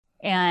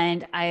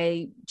And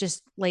I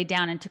just laid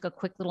down and took a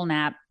quick little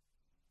nap.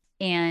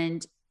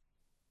 And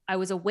I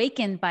was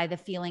awakened by the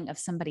feeling of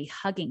somebody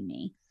hugging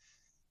me.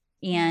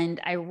 And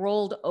I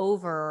rolled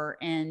over,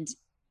 and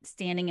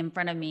standing in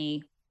front of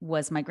me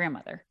was my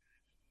grandmother.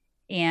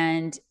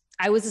 And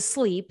I was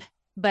asleep,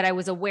 but I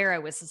was aware I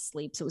was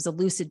asleep. So it was a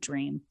lucid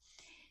dream.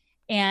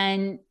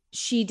 And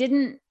she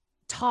didn't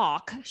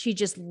talk. She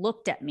just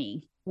looked at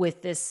me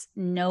with this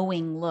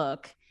knowing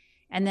look.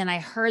 And then I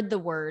heard the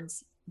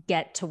words,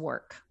 "get to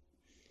work."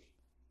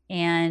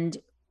 And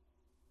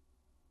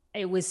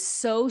it was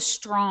so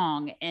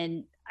strong.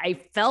 And I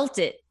felt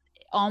it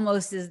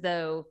almost as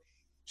though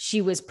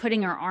she was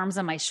putting her arms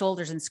on my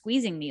shoulders and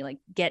squeezing me, like,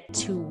 "get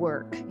to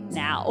work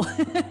now."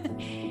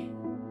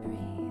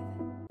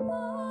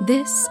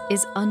 This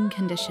is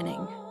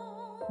Unconditioning,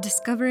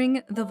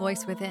 Discovering the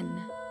Voice Within,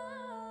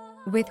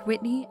 with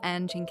Whitney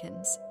Ann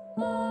Jenkins.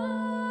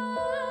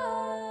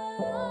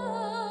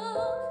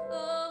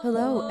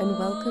 Hello, and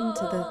welcome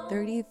to the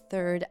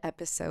 33rd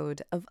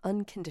episode of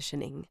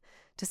Unconditioning,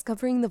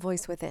 Discovering the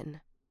Voice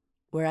Within,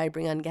 where I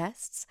bring on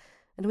guests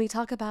and we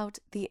talk about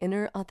the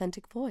inner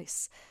authentic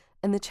voice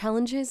and the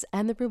challenges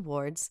and the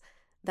rewards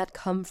that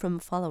come from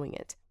following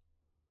it.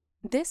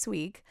 This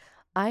week,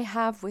 I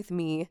have with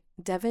me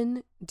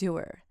Devin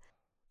Dewar.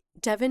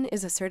 Devin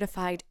is a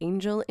certified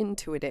angel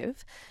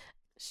intuitive.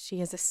 She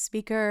is a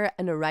speaker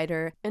and a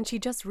writer, and she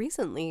just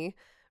recently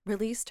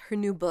released her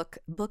new book,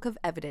 Book of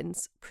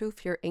Evidence,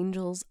 Proof Your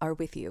Angels Are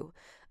With You,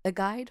 a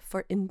guide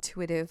for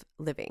intuitive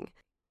living.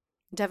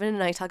 Devin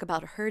and I talk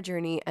about her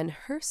journey and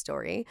her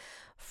story,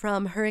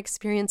 from her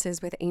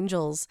experiences with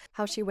angels,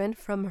 how she went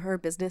from her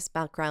business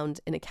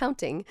background in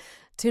accounting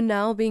to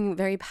now being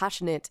very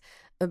passionate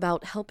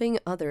about helping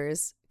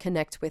others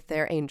connect with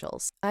their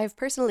angels. I've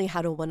personally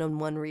had a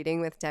one-on-one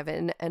reading with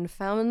Devin and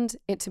found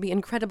it to be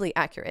incredibly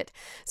accurate.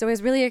 So I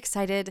was really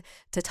excited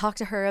to talk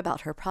to her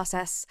about her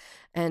process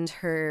and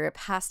her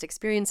past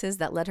experiences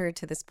that led her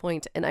to this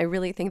point. And I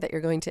really think that you're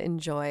going to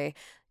enjoy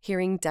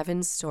hearing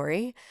Devin's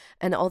story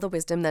and all the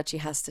wisdom that she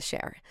has to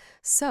share.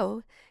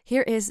 So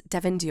here is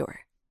Devin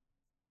Dewar.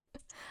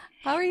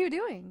 How are you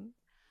doing?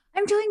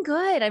 I'm doing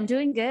good.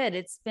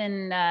 It's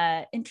been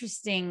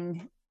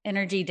interesting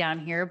energy down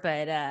here,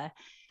 but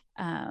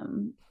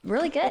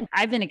really good.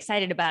 I've been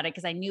excited about it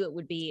because I knew it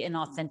would be an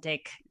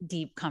authentic,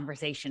 deep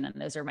conversation, and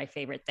those are my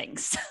favorite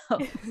things. So.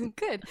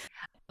 Good.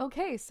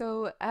 Okay,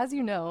 so as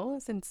you know,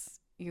 since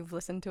you've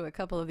listened to a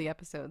couple of the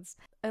episodes,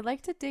 I'd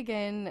like to dig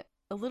in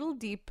a little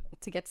deep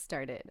to get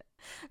started.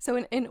 So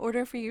in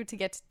order for you to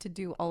get to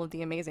do all of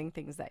the amazing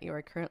things that you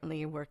are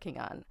currently working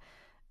on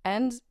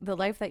and the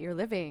life that you're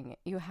living,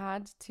 you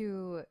had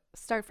to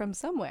start from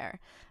somewhere.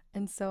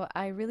 And so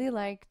I really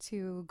like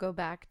to go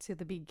back to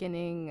the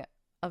beginning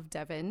of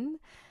Devin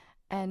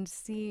and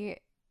see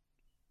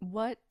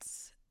what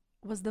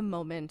was the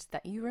moment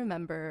that you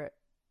remember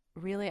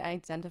really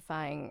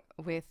identifying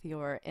with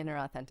your inner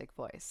authentic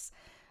voice.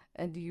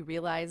 And you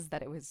realize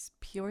that it was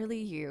purely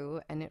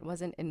you and it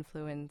wasn't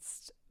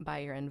influenced by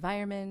your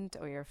environment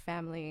or your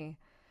family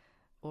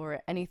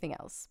or anything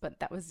else, but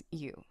that was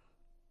you.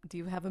 Do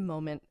you have a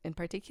moment in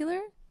particular?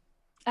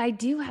 I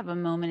do have a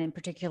moment in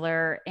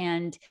particular,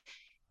 and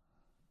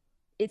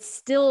it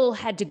still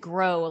had to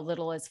grow a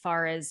little as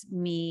far as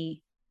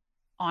me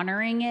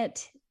honoring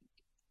it.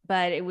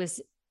 But it was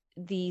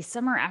the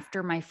summer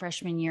after my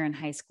freshman year in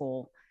high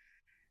school.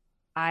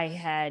 I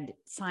had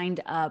signed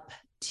up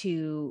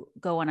to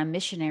go on a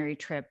missionary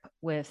trip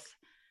with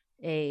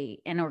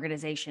an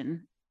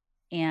organization.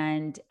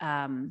 And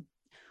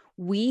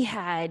we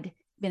had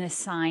been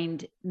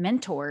assigned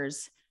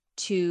mentors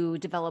to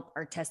develop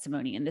our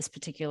testimony in this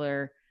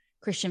particular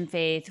Christian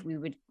faith. We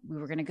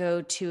were going to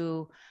go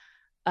to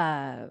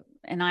an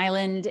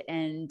island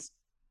and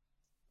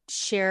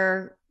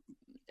share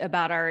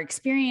about our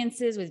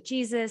experiences with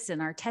Jesus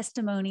and our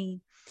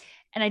testimony.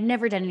 And I'd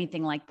never done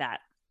anything like that.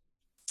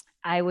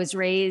 I was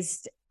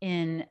raised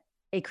in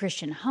a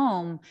Christian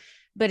home,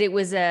 but it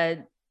was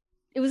a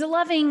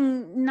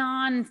loving,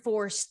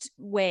 non-forced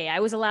way.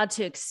 I was allowed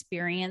to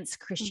experience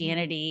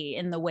Christianity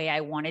in the way I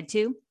wanted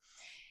to.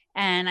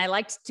 And I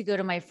liked to go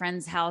to my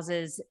friends'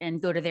 houses and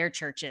go to their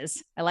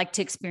churches. I liked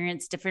to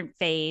experience different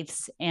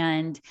faiths.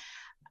 And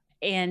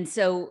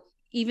so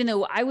even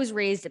though I was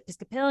raised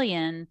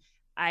Episcopalian,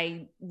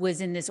 I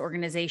was in this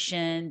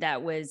organization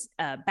that was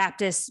a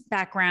Baptist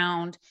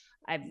background.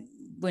 I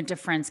went to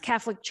friends'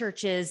 Catholic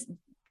churches,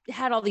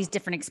 had all these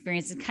different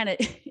experiences, kind of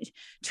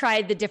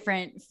tried the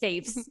different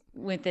faiths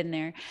within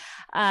there.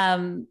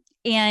 And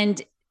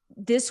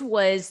this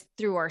was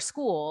through our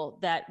school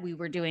that we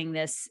were doing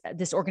this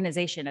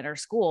organization at our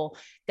school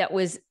that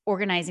was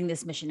organizing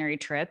this missionary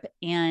trip.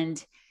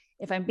 And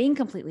if I'm being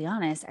completely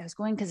honest, I was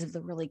going because of the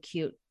really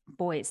cute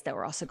boys that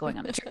were also going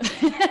on the trip.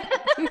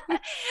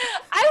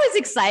 I was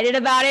excited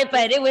about it,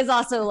 but it was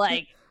also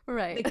like,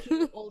 right, the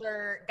cute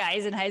older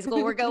guys in high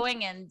school were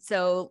going. And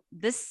so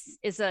this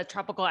is a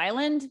tropical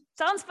island.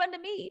 Sounds fun to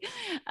me.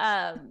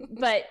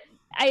 But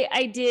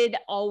I did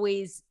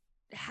always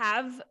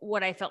have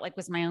what I felt like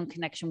was my own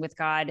connection with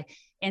God.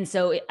 And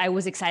so I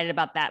was excited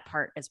about that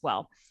part as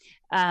well.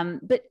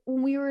 But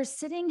when we were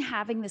sitting,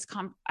 having this,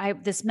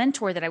 this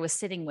mentor that I was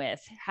sitting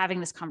with, having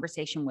this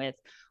conversation with,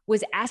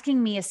 was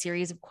asking me a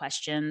series of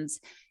questions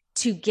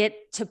to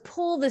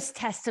pull this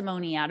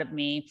testimony out of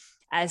me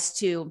as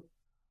to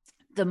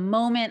the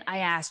moment I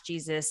asked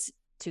Jesus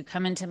to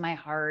come into my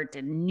heart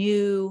and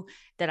knew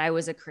that I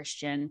was a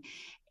Christian.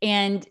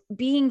 And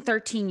being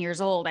 13 years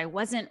old, I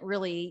wasn't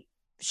really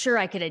sure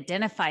I could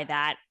identify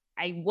that.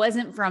 I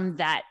wasn't from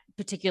that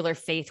particular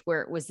faith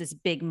where it was this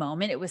big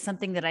moment. It was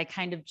something that I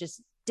kind of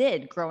just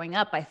did growing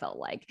up, I felt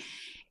like.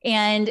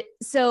 And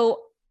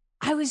so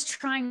I was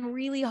trying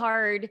really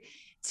hard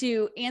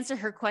to answer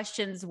her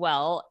questions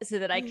well so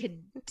that I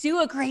could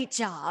do a great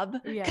job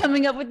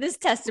coming up with this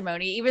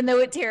testimony, even though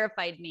it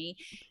terrified me.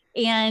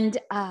 And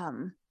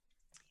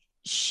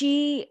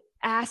she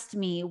asked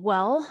me,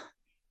 well,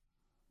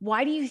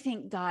 why do you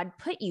think God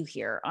put you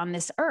here on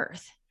this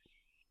earth?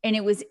 And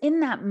it was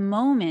in that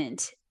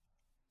moment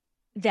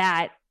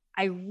that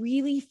I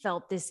really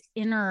felt this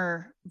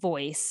inner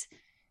voice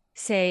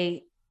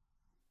say,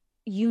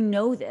 you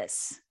know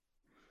this.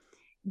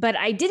 But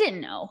I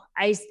didn't know.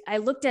 I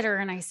looked at her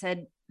and I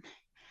said,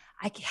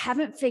 I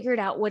haven't figured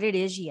out what it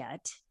is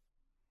yet,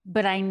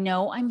 but I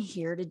know I'm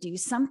here to do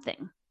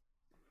something.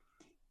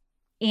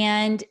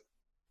 And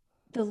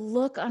the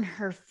look on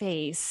her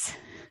face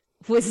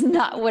was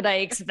not what I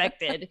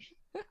expected.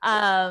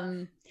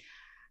 I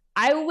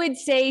would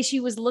say she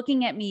was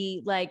looking at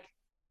me like,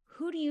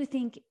 who do you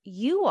think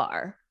you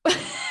are?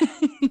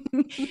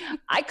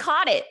 I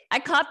caught it. I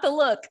caught the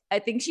look. I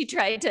think she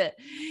tried to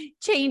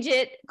change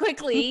it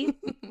quickly.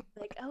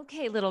 Like,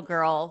 okay, little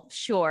girl,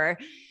 sure.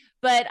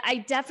 But I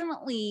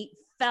definitely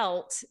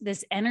felt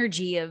this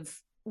energy of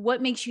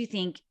what makes you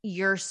think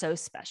you're so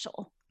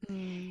special.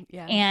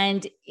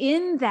 And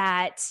in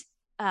that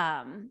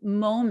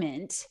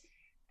moment,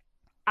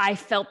 I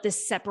felt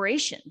this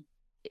separation.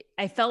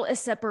 I felt a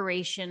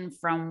separation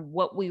from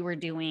what we were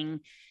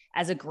doing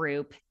as a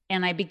group.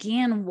 And I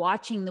began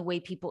watching the way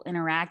people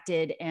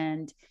interacted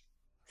and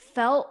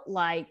felt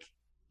like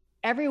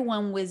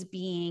everyone was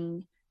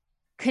being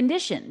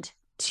conditioned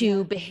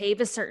to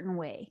behave a certain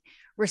way,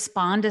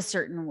 respond a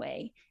certain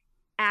way,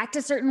 act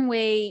a certain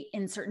way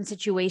in certain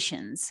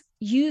situations,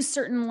 use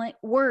certain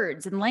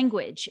words and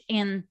language.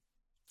 And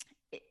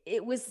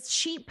it was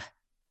sheep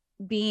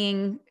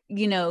being,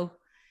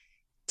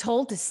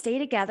 told to stay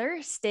together,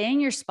 stay in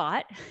your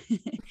spot.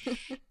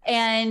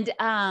 And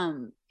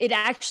it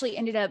actually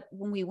ended up,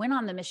 when we went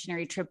on the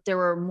missionary trip, there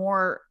were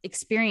more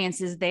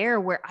experiences there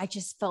where I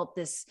just felt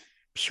this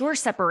pure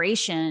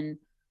separation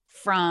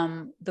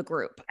from the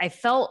group. I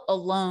felt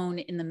alone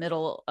in the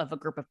middle of a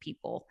group of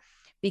people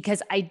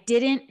because I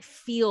didn't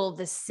feel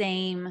the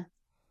same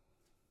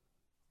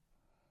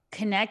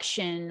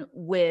connection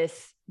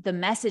with the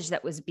message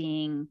that was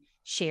being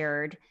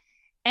shared.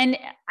 And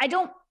I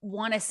don't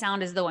want to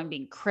sound as though I'm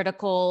being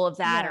critical of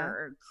that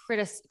or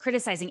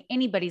criticizing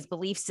anybody's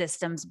belief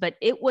systems, but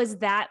it was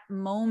that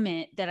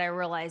moment that I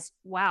realized,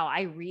 wow,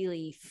 I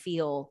really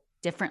feel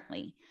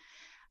differently.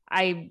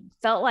 I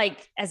felt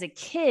like as a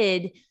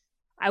kid,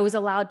 I was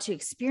allowed to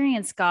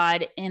experience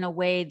God in a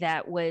way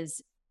that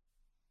was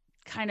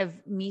kind of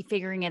me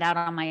figuring it out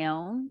on my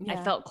own. I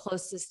felt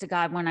closest to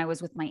God when I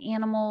was with my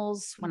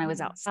animals, when I was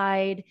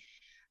outside.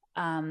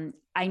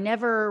 I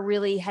never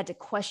really had to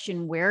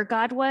question where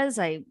God was.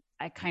 I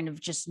kind of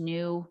just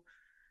knew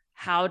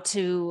how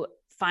to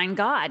find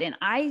God. And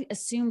I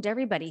assumed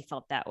everybody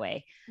felt that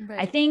way. Right.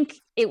 I think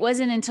it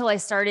wasn't until I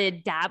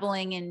started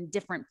dabbling in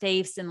different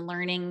faiths and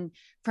learning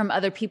from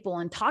other people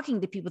and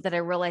talking to people that I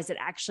realized that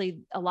actually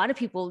a lot of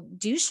people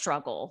do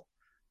struggle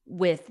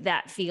with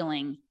that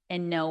feeling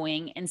and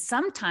knowing. And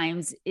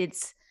sometimes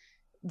it's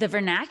the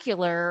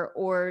vernacular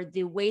or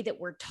the way that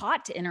we're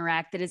taught to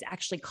interact that is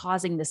actually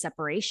causing the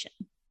separation.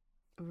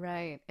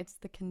 Right. It's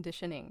the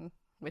conditioning,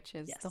 which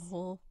is the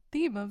whole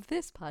theme of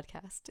this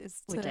podcast,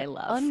 is which to I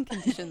love.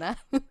 Uncondition that.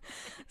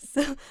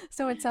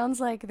 So it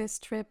sounds like this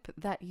trip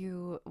that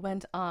you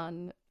went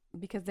on,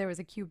 because there was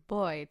a cute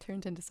boy,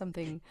 turned into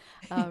something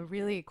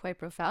really quite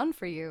profound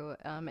for you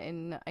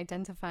in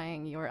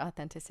identifying your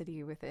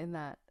authenticity within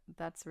that.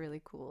 That's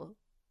really cool.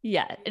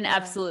 Yeah, and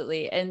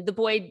absolutely. And the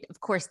boy, of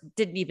course,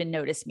 didn't even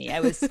notice me. I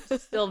was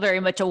still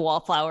very much a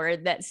wallflower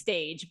at that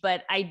stage,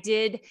 but I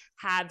did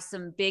have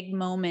some big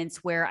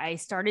moments where I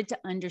started to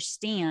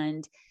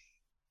understand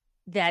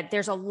that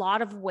there's a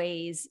lot of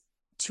ways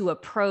to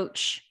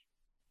approach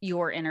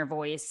your inner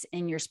voice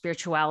and your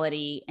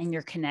spirituality and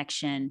your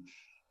connection.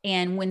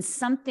 And when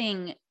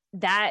something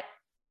that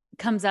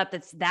comes up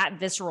that's that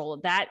visceral,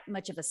 that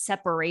much of a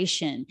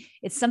separation,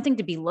 it's something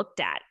to be looked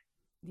at.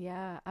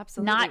 Yeah,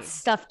 absolutely. Not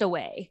stuffed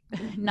away.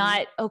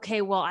 Not,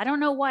 okay, well, I don't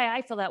know why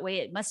I feel that way.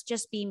 It must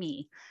just be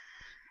me.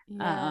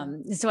 Yeah.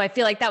 So I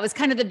feel like that was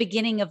kind of the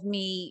beginning of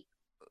me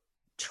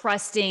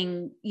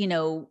trusting,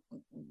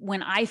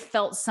 when I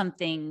felt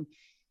something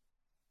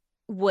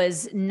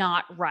was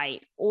not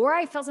right, or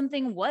I felt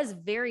something was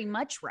very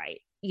much right.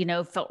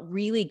 felt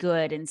really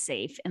good and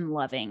safe and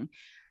loving,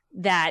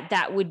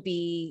 that would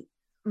be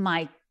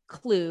my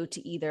clue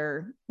to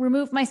either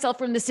remove myself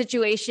from the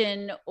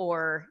situation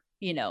or,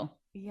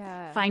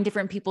 find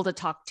different people to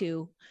talk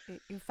to.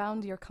 You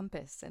found your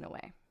compass in a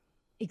way.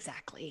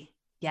 Exactly.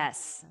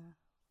 Yes.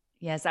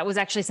 Yes. That was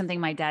actually something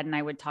my dad and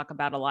I would talk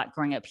about a lot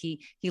growing up.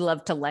 He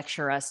loved to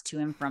lecture us to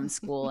and from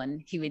school,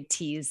 and he would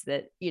tease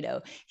that,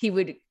 he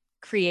would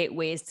create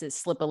ways to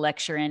slip a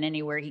lecture in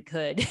anywhere he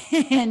could.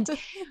 And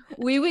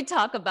we would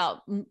talk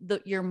about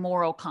your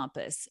moral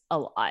compass a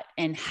lot.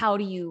 And how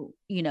do you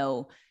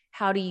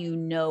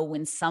know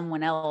when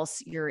someone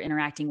else you're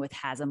interacting with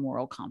has a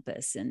moral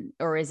compass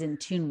or is in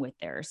tune with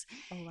theirs?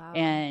 Oh, wow.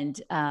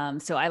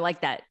 And so I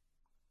like that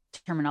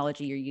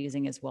terminology you're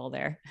using as well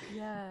there.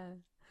 Yeah.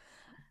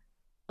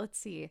 Let's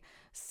see.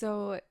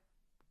 So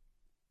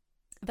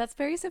that's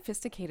very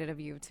sophisticated of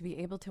you to be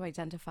able to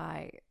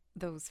identify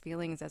those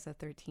feelings as a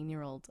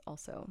 13-year-old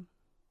also.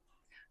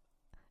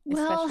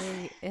 Well,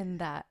 especially in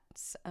that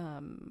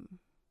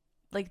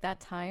like that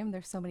time,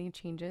 there's so many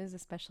changes,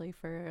 especially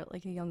for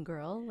like a young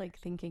girl, like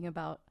thinking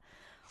about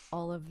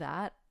all of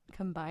that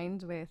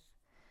combined with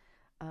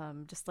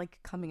just like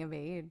coming of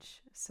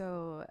age.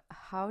 So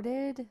how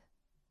did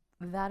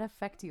that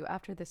affect you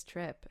after this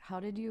trip? How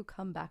did you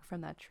come back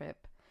from that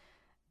trip?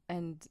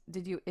 And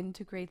did you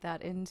integrate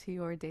that into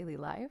your daily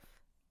life?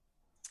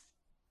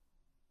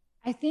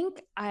 I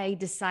think I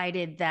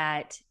decided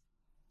that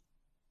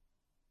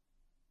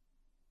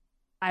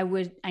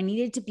I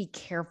needed to be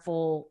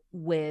careful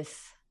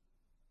with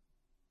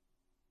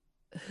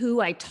who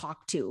I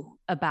talked to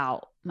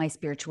about my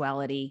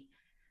spirituality.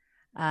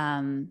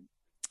 I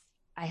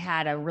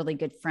had a really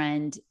good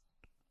friend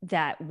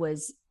that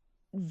was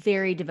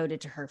very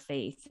devoted to her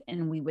faith,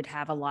 and we would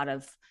have a lot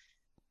of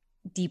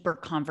deeper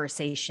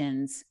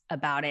conversations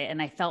about it.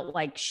 And I felt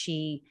like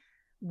she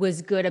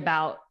was good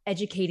about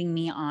educating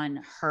me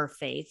on her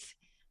faith,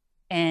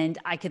 and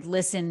I could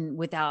listen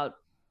without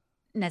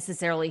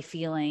necessarily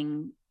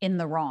feeling in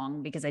the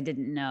wrong because I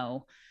didn't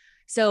know.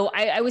 So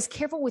I was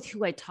careful with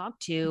who I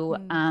talked to.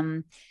 Mm-hmm.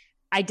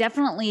 I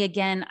definitely,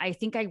 again, I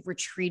think I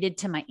retreated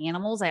to my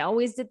animals. I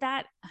always did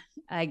that.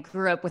 I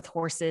grew up with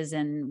horses,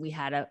 and we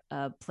had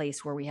a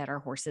place where we had our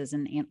horses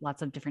and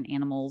lots of different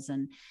animals.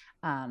 And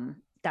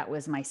that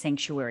was my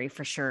sanctuary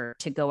for sure,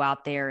 to go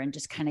out there and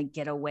just kind of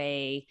get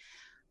away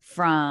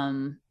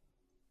from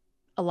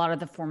a lot of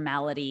the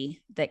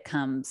formality that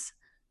comes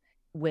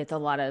with a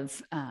lot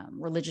of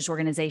religious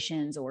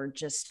organizations or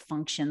just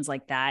functions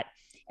like that.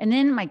 And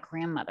then my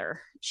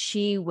grandmother,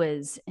 she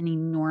was an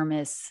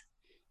enormous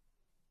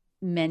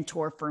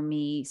mentor for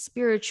me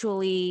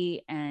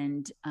spiritually,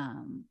 and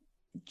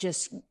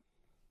just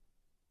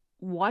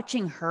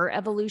watching her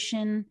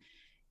evolution.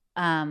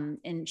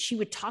 And she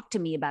would talk to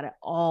me about it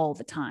all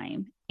the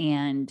time.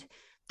 And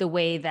the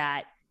way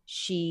that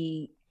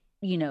she,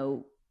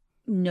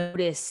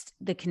 noticed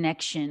the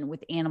connection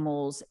with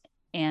animals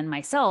and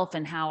myself,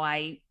 and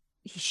how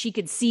she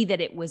could see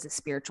that it was a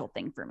spiritual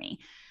thing for me.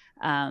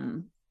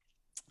 And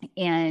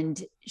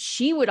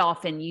she would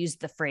often use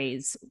the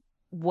phrase,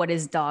 "What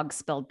is dog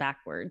spelled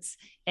backwards?"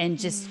 and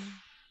just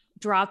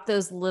drop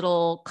those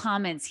little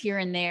comments here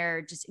and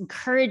there, just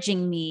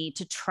encouraging me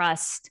to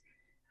trust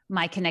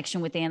my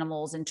connection with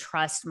animals and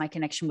trust my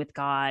connection with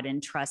God,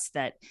 and trust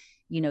that,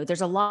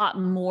 there's a lot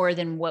more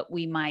than what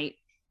we might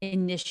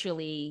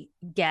initially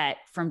get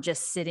from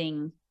just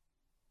sitting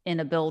in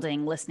a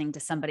building listening to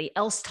somebody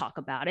else talk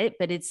about it,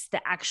 but it's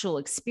the actual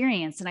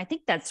experience. And I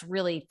think that's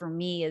really, for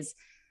me, is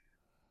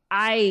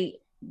I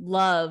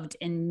loved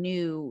and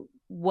knew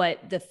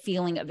what the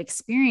feeling of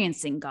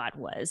experiencing God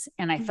was.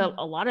 And I felt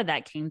a lot of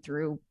that came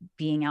through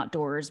being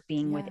outdoors,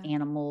 being with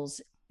animals,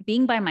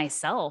 being by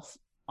myself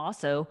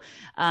also,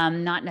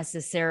 not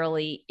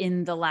necessarily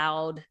in the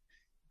loud,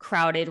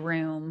 crowded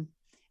room,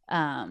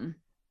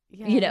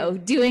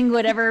 doing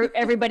whatever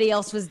everybody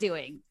else was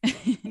doing.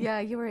 Yeah,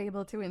 you were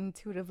able to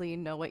intuitively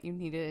know what you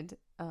needed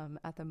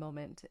at the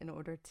moment in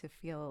order to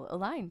feel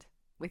aligned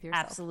with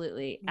yourself.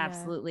 Absolutely. Yeah.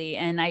 Absolutely.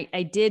 And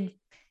I did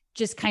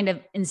just kind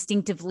of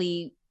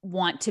instinctively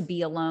want to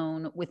be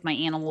alone with my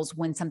animals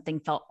when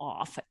something felt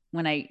off,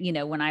 when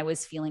I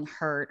was feeling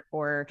hurt,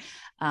 or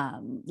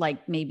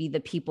like maybe the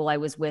people I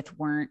was with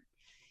weren't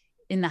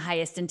in the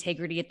highest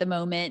integrity at the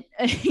moment,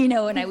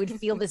 and I would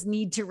feel this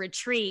need to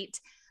retreat.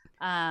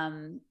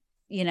 I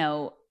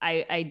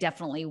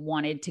definitely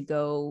wanted to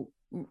go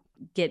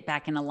get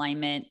back in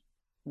alignment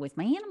with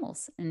my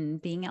animals and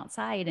being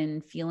outside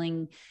and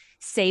feeling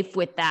safe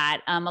with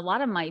that. A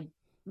lot of my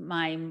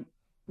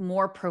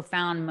more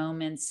profound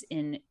moments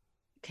in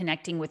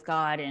connecting with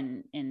God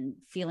and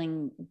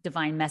feeling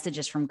divine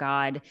messages from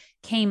God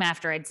came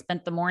after I'd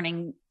spent the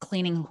morning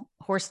cleaning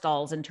horse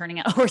stalls and turning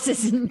out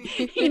horses, and,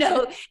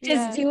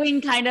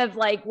 doing kind of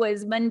like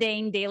was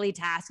mundane daily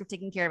task of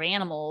taking care of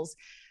animals.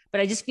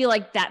 But I just feel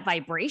like that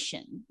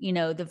vibration,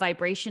 the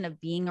vibration of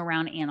being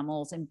around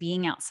animals and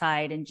being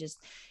outside and just,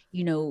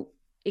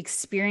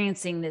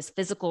 experiencing this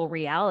physical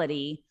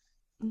reality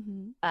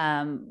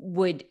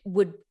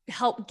would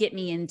help get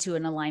me into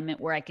an alignment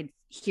where I could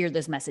hear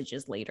those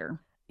messages later.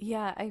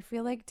 Yeah, I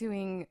feel like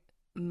doing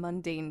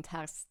mundane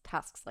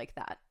tasks like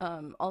that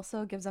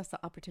also gives us the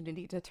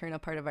opportunity to turn a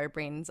part of our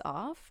brains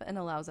off and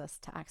allows us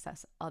to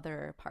access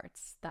other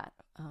parts that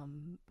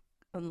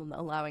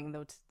allowing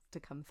those to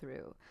come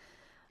through.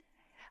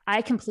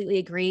 I completely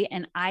agree.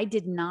 And I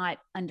did not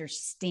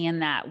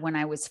understand that when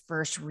I was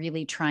first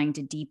really trying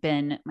to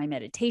deepen my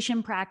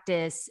meditation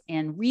practice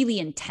and really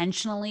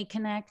intentionally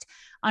connect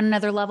on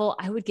another level.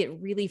 I would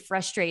get really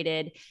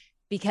frustrated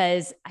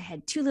because I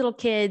had 2 little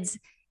kids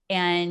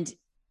and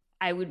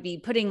I would be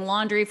putting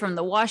laundry from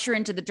the washer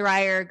into the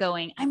dryer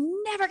going, I'm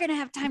never going to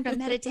have time to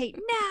meditate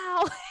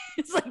now.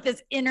 It's like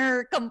this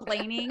inner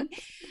complaining.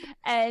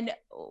 And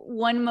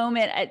one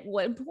moment at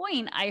one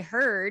point I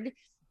heard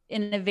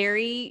in a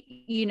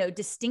very,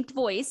 distinct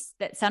voice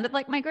that sounded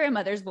like my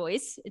grandmother's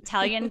voice,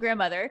 Italian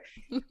grandmother,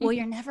 well,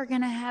 you're never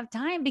going to have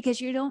time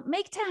because you don't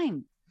make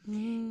time.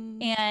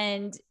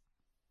 And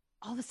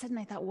all of a sudden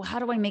I thought, well, how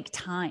do I make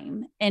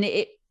time? And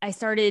I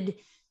started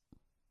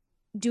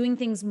doing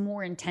things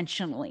more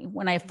intentionally.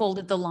 When I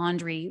folded the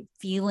laundry,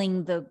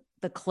 feeling the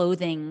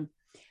clothing,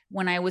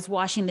 when I was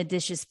washing the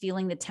dishes,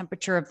 feeling the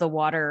temperature of the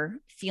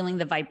water, feeling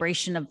the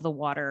vibration of the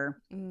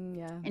water,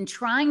 and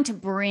trying to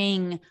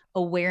bring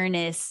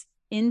awareness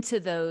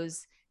into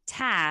those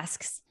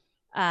tasks,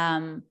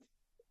 at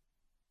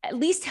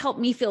least helped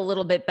me feel a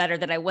little bit better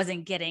that I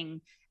wasn't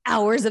getting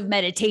hours of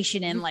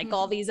meditation in like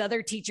all these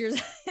other teachers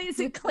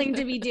claim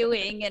to be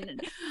doing.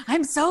 And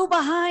I'm so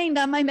behind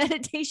on my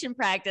meditation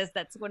practice.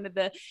 That's one of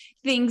the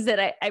things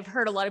that I've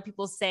heard a lot of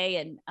people say,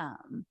 and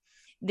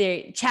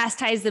they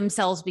chastise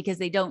themselves because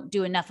they don't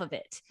do enough of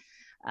it.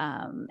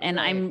 And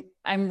right.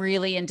 I'm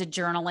really into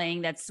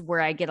journaling. That's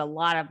where I get a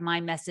lot of my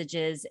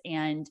messages.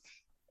 And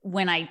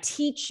when I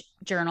teach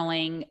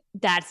journaling,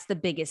 that's the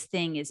biggest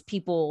thing is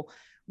people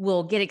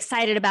will get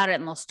excited about it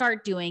and they'll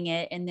start doing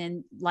it. And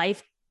then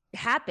life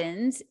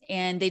happens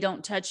and they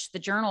don't touch the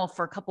journal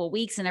for a couple of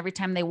weeks. And every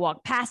time they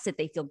walk past it,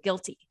 they feel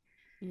guilty.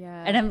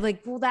 Yeah. And I'm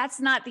like, well, that's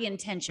not the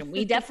intention.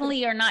 We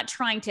definitely are not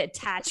trying to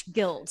attach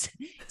guilt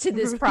to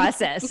this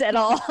process at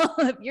all.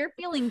 If you're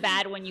feeling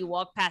bad when you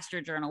walk past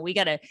your journal, we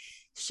got to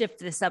shift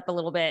this up a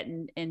little bit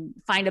and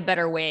find a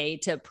better way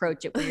to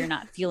approach it where you're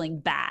not feeling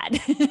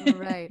bad.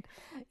 Right.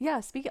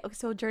 Yeah.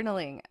 So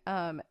journaling,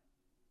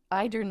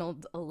 I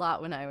journaled a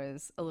lot when I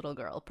was a little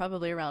girl,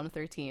 probably around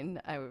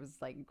 13. I was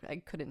like, I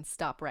couldn't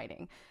stop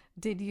writing.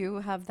 Did you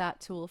have that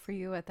tool for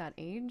you at that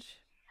age?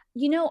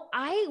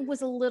 I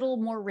was a little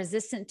more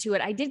resistant to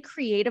it. I did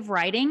creative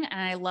writing and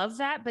I love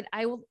that, but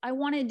I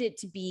wanted it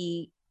to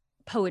be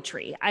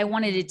poetry. I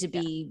wanted it to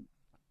be,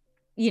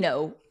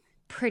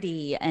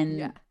 pretty.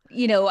 And,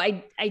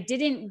 I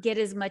didn't get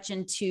as much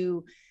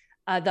into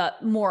the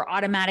more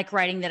automatic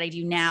writing that I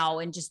do now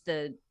and just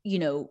the,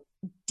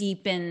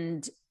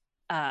 deepened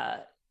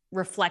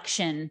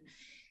reflection.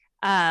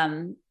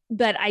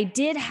 But I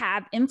did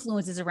have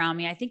influences around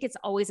me. I think it's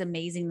always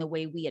amazing the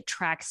way we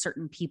attract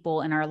certain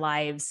people in our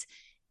lives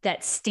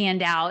that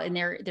stand out and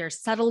they're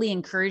subtly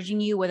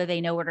encouraging you, whether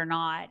they know it or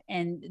not.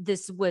 And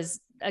this was,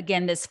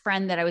 again, this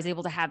friend that I was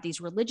able to have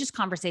these religious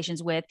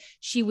conversations with.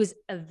 She was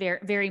a very,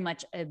 very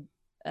much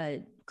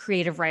a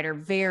creative writer,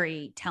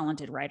 very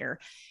talented writer.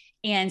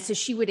 And so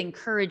she would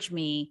encourage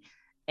me.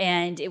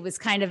 And it was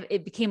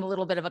it became a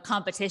little bit of a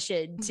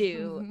competition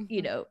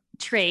to,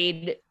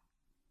 trade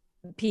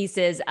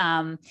pieces.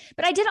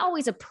 But I did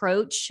always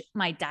approach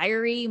my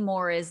diary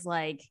more as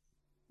like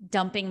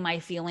dumping my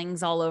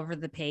feelings all over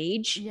the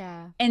page.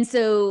 Yeah. And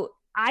so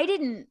I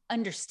didn't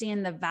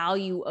understand the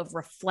value of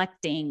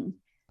reflecting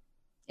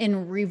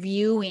and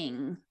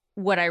reviewing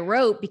what I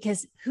wrote,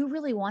 because who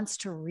really wants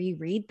to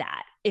reread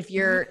that? If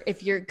you're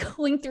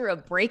going through a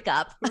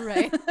breakup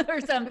right.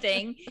 or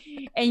something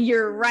and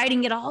you're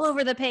writing it all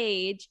over the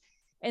page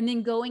and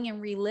then going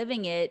and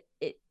reliving it,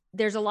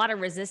 there's a lot of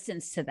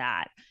resistance to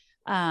that.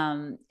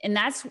 And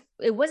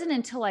it wasn't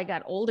until I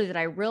got older that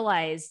I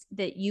realized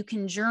that you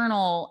can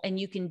journal and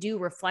you can do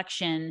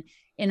reflection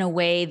in a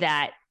way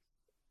that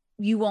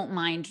you won't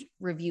mind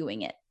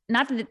reviewing it.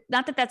 Not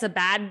that that's a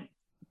bad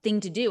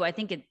thing to do. I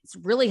think it's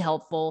really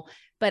helpful,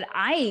 but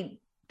I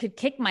could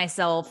kick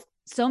myself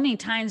so many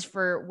times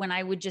for when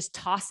I would just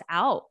toss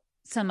out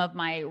some of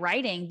my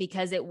writing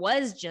because it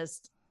was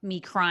just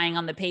me crying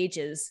on the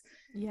pages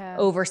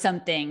over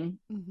something.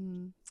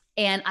 Mm-hmm.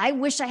 And I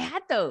wish I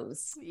had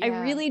those. Yeah.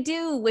 I really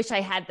do wish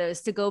I had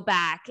those to go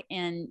back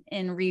and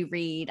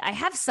reread. I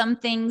have some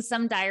things,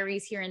 some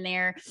diaries here and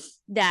there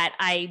that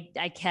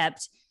I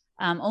kept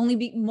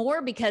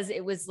more because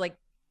it was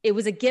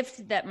a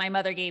gift that my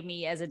mother gave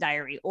me as a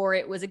diary, or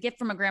it was a gift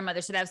from a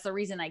grandmother. So that's the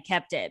reason I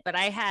kept it. But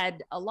I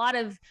had a lot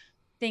of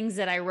things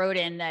that I wrote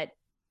in that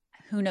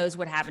who knows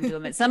what happened to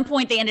them. At some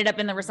point they ended up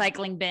in the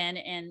recycling bin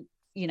and,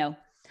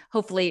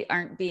 hopefully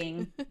aren't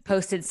being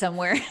posted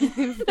somewhere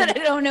that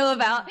I don't know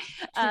about.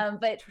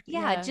 But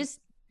just,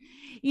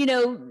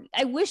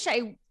 I wish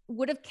I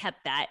would have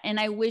kept that. And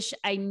I wish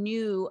I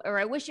knew, or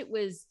I wish it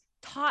was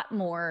taught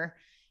more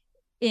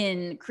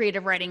in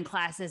creative writing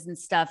classes and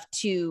stuff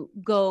to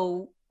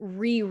go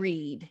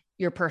reread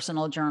your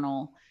personal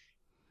journal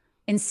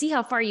and see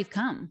how far you've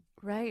come.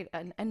 Right.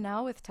 And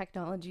now with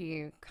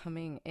technology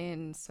coming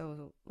in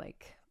so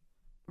like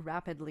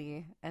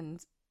rapidly,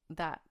 and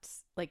that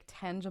like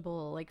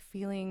tangible like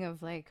feeling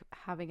of like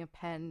having a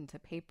pen to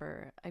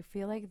paper, I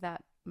feel like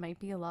that might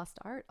be a lost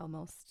art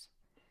almost.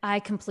 I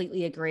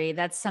completely agree.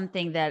 That's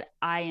something that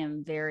I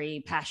am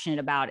very passionate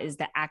about, is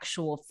the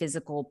actual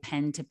physical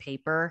pen to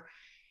paper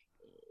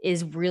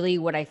is really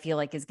what I feel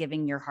like is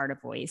giving your heart a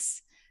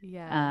voice.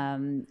 Yeah.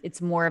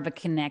 It's more of a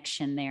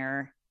connection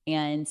there.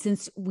 And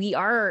since we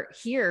are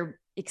here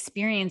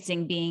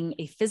experiencing being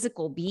a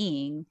physical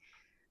being,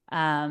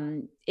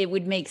 it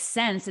would make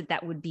sense that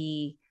that would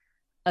be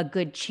a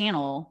good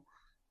channel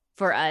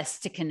for us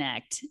to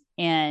connect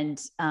and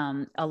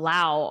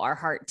allow our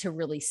heart to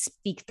really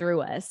speak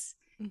through us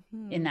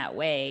in that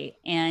way.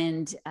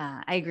 And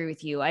I agree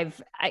with you. I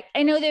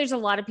know there's a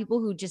lot of people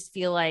who just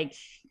feel like,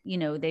 you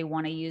know, they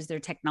want to use their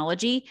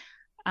technology.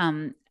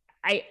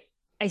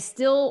 I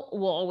still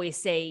will always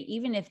say,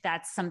 even if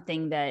that's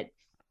something that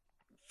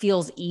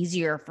feels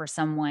easier for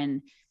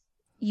someone,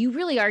 you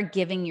really are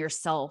giving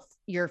yourself,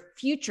 your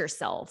future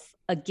self,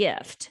 a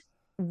gift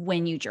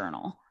when you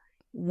journal,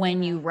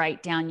 when you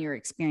write down your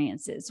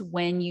experiences,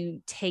 when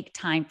you take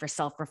time for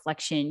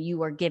self-reflection.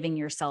 You are giving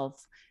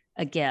yourself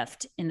a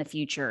gift in the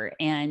future.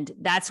 And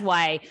that's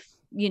why,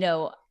 you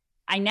know,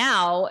 I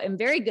now am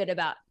very good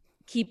about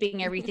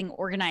keeping everything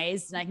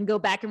organized, and I can go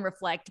back and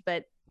reflect.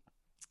 But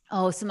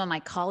some of my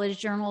college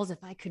journals,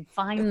 if I could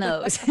find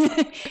those,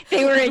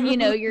 they were in, you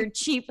know, your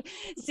cheap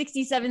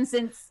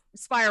 67-cent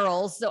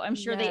spirals. So I'm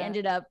sure they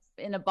ended up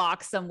in a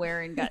box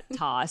somewhere and got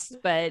tossed.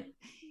 But,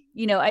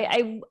 you know,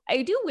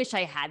 I do wish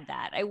I had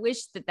that. I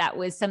wish that that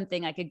was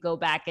something I could go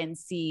back and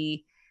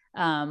see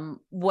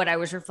what I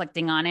was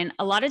reflecting on. And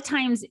a lot of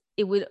times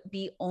it would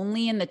be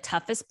only in the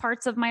toughest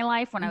parts of my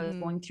life when I was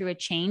going through a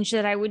change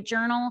that I would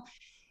journal.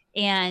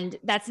 And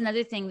that's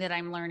another thing that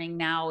I'm learning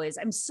now, is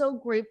I'm so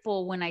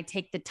grateful when I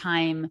take the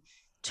time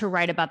to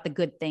write about the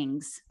good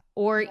things,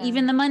 or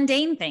even the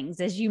mundane things,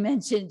 as you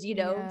mentioned. You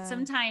know,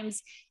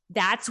 sometimes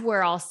that's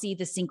where I'll see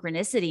the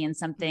synchronicity in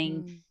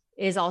something,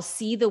 is I'll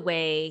see the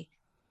way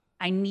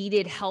I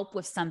needed help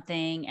with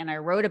something and I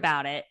wrote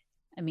about it.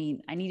 I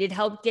mean, I needed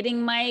help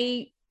getting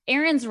my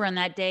errands run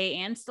that day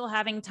and still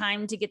having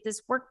time to get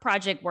this work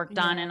project worked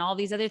on and all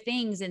these other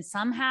things. And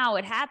somehow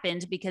it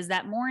happened because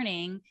that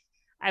morning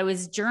I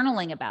was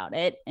journaling about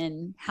it,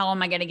 and how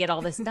am I going to get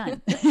all this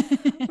done?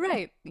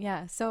 Right.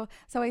 Yeah. So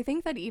I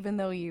think that even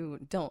though you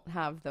don't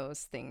have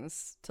those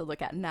things to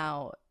look at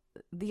now,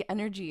 the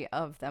energy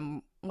of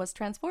them was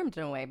transformed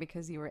in a way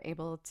because you were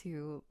able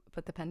to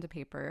put the pen to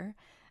paper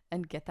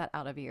and get that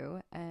out of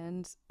you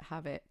and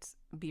have it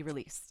be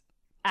released.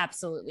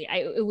 Absolutely.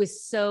 It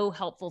was so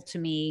helpful to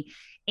me.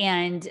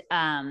 And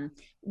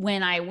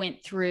when I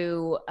went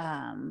through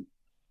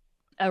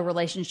a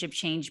relationship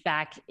change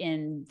back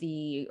in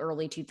the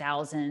early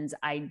 2000s,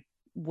 I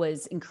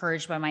was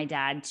encouraged by my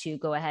dad to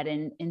go ahead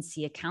and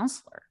see a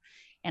counselor.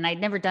 And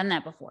I'd never done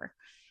that before.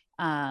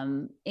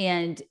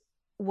 And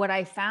what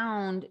I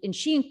found, and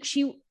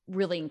she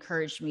really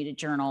encouraged me to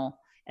journal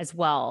as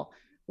well.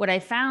 What I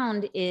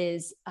found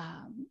is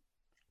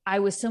I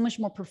was so much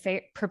more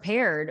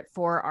prepared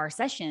for our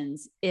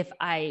sessions if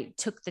I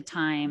took the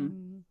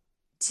time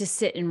to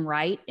sit and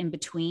write in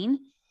between.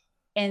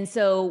 And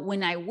so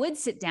when I would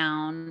sit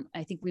down,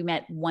 I think we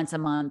met once a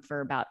month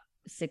for about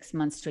 6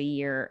 months to a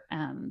year.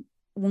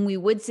 When we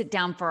would sit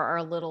down for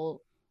our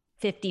little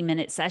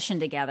 50-minute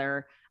session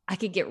together, I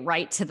could get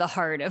right to the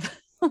heart of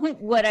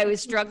what I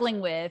was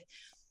struggling with,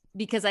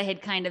 because I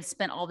had kind of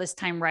spent all this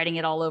time writing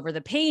it all over the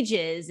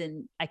pages,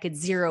 and I could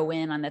zero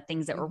in on the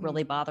things that were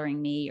really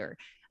bothering me, or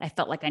I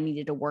felt like I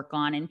needed to work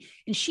on. And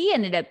she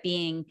ended up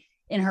being,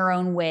 in her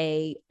own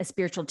way, a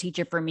spiritual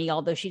teacher for me,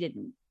 although she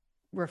didn't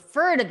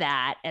refer to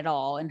that at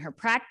all in her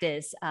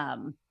practice.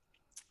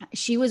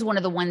 She was one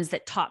of the ones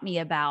that taught me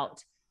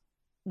about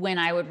when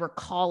I would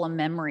recall a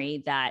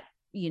memory that,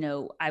 you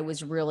know, I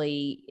was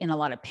really in a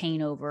lot of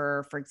pain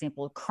over, for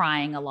example,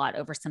 crying a lot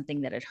over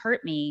something that had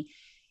hurt me.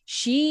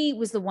 She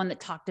was the one that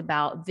talked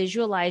about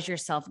visualize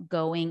yourself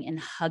going and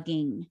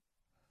hugging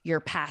your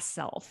past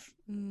self.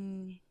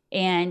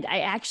 And I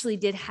actually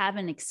did have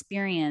an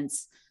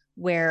experience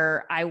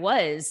where I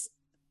was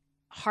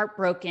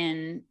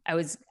heartbroken. I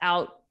was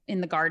out in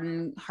the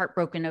garden,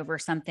 heartbroken over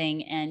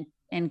something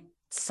and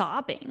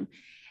sobbing.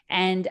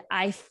 And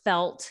I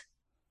felt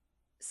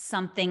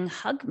something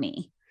hug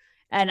me.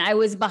 And I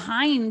was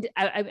behind,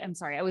 I'm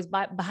sorry, I was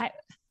by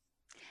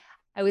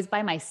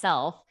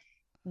myself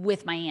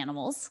with my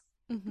animals,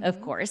 of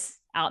course,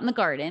 out in the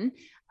garden.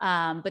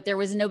 But there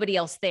was nobody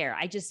else there.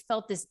 I just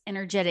felt this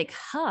energetic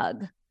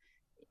hug,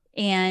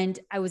 and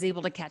I was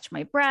able to catch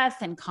my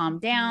breath and calm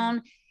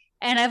down.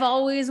 And I've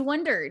always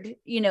wondered,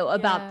 you know,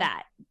 about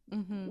that.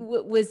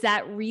 Was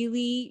that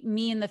really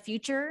me in the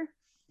future,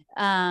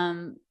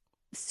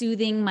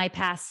 soothing my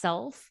past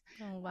self?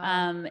 Oh,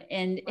 wow.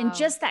 And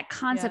just that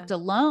concept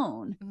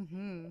alone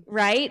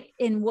right?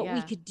 And what we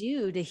Yeah. could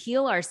do to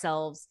heal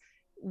ourselves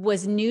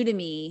was new to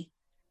me.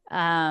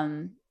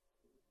 And,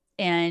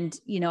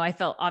 I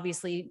felt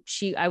obviously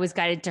I was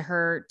guided to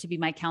her to be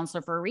my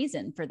counselor for a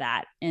reason for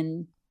that.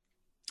 And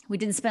we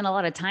didn't spend a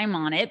lot of time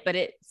on it, but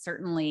it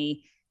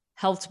certainly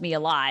helped me a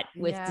lot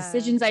with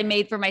decisions I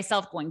made for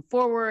myself going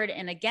forward.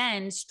 And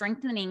again,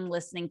 strengthening,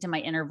 listening to my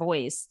inner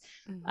voice,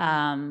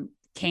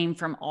 came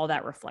from all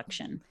that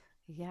reflection.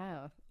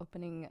 Yeah.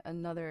 Opening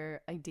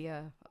another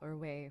idea or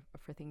way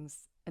for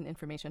things and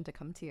information to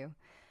come to you.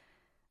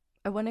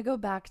 I want to go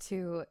back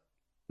to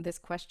this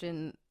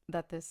question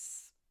that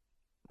this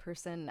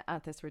person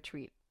at this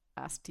retreat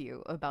asked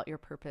you about your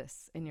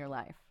purpose in your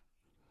life,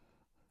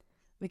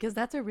 because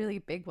that's a really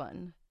big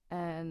one.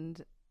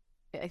 And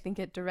I think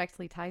it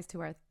directly ties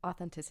to our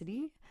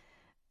authenticity.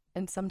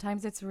 And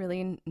sometimes it's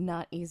really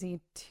not easy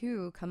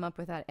to come up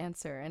with that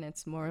answer. And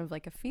it's more of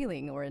like a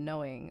feeling or a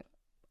knowing.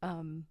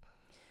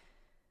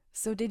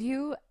 So did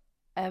you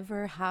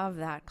ever have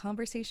that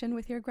conversation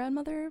with your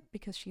grandmother?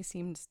 Because she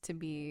seemed to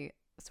be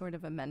sort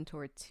of a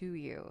mentor to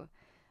you.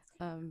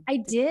 I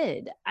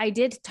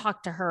did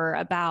talk to her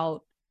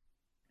about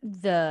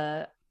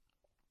the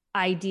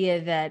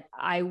idea that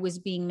I was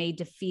being made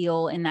to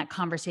feel in that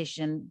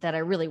conversation that I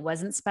really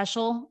wasn't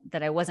special,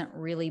 that I wasn't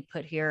really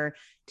put here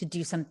to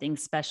do something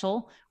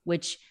special,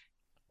 which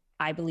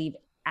I believe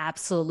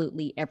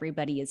absolutely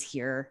everybody is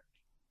here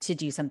to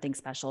do something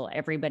special.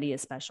 Everybody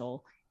is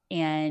special.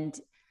 And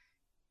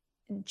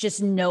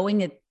just knowing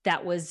that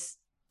that was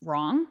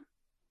wrong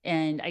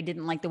and I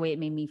didn't like the way it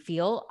made me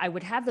feel, I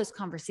would have those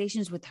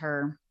conversations with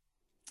her.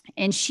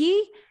 And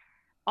she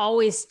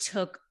always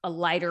took a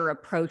lighter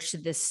approach to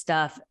this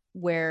stuff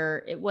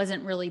where it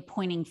wasn't really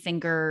pointing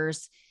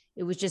fingers.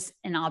 It was just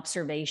an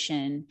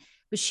observation.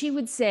 But she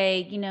would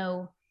say,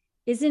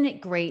 isn't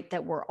it great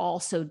that we're all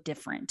so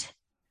different?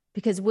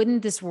 Because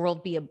wouldn't this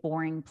world be a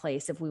boring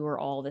place if we were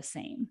all the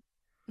same?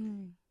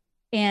 Mm.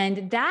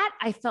 And that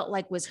I felt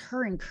like was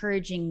her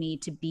encouraging me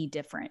to be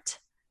different,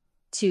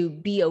 to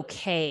be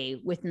okay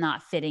with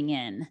not fitting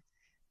in,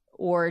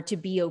 or to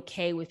be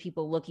okay with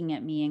people looking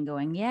at me and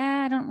going,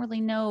 yeah, I don't really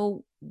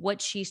know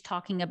what she's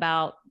talking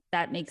about.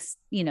 That makes,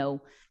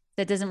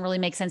 that doesn't really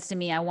make sense to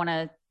me. I want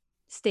to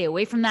stay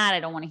away from that. I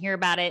don't want to hear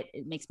about it.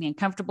 It makes me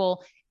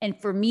uncomfortable. And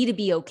for me to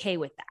be okay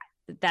with that,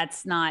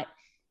 that's not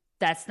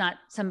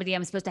somebody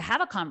I'm supposed to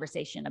have a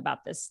conversation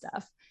about this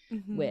stuff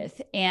with.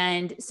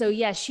 And so,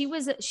 yeah, she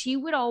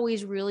would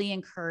always really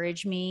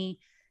encourage me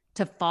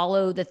to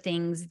follow the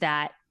things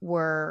that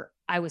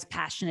I was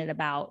passionate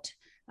about.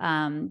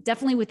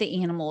 Definitely with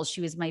the animals.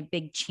 She was my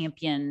big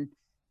champion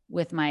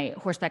with my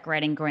horseback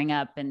riding growing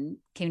up, and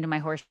came to my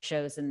horse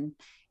shows and,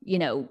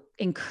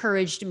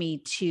 encouraged me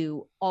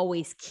to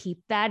always keep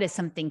that as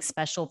something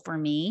special for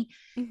me.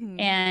 Mm-hmm.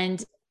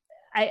 And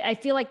I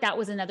feel like that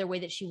was another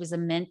way that she was a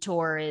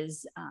mentor,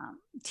 is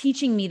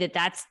teaching me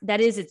that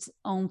is its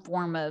own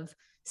form of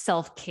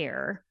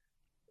self-care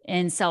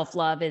and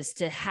self-love, is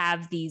to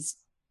have these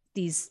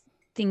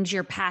things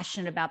you're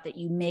passionate about that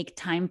you make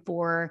time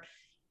for,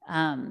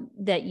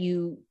 that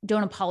you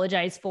don't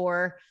apologize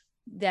for,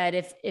 that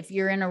if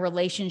you're in a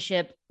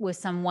relationship with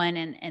someone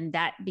and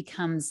that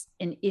becomes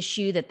an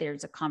issue, that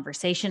there's a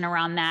conversation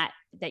around that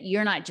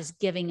you're not just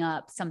giving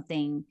up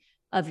something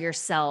of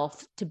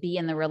yourself to be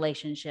in the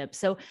relationship.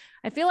 So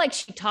I feel like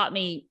she taught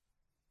me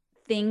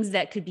things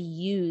that could be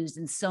used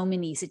in so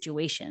many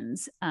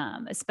situations,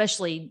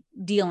 especially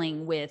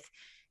dealing with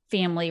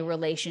family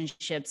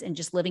relationships and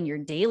just living your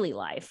daily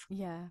life.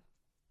 Yeah.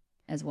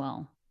 As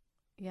well.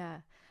 Yeah.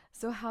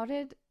 So how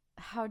did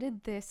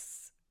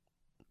this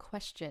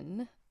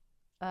question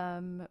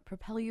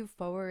propel you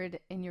forward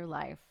in your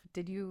life?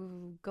 Did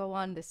you go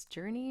on this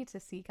journey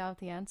to seek out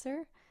the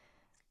answer?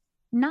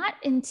 Not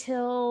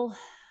until,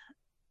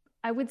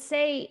 I would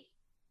say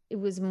it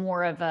was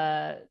more of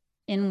a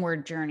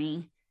inward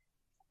journey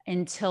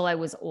until I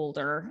was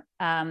older.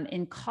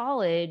 In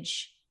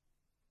college,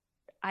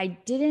 I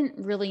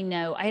didn't really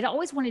know. I had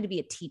always wanted to be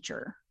a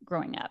teacher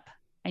growing up.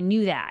 I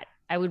knew that.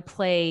 I would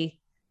play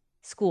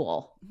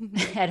school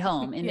at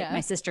home and make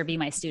my sister be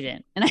my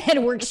student. And I had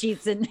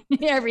worksheets and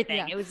everything.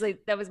 Yeah. It was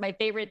like, that was my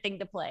favorite thing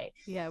to play.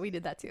 Yeah, we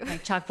did that too.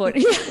 Like chalkboard.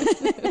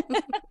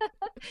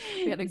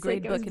 We had a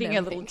great book. I was being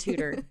a little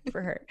tutor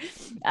for her.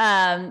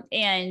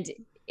 And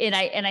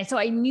so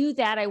I knew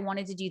that I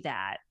wanted to do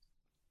that.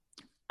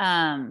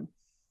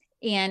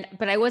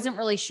 But I wasn't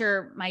really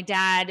sure. My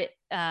dad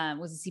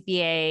was a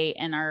CPA,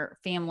 and our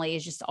family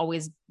has just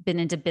always been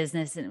into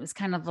business. And it was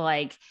kind of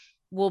like,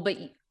 well, but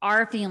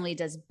our family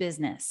does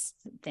business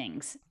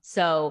things.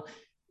 So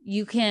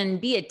you can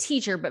be a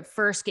teacher, but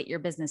first get your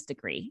business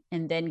degree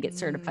and then get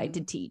certified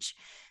to teach.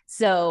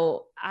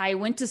 So I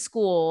went to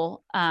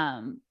school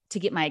to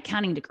get my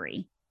accounting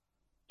degree,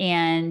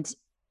 and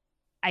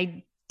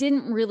I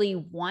didn't really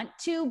want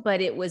to,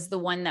 but it was the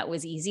one that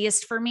was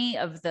easiest for me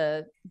of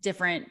the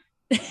different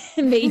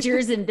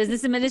majors in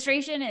business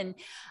administration. And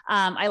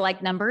I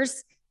like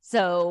numbers.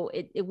 So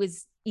it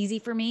was easy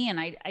for me, and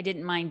I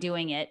didn't mind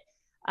doing it.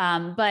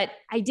 But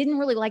I didn't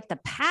really like the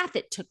path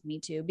it took me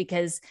to,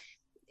 because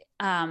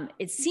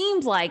it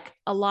seemed like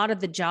a lot of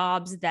the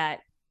jobs that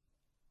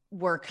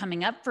were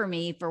coming up for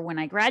me for when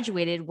I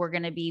graduated were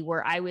going to be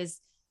where I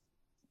was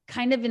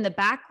kind of in the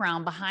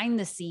background behind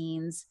the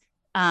scenes,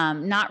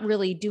 not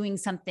really doing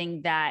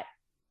something that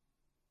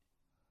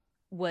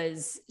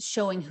was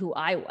showing who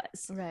I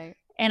was. Right.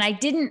 And I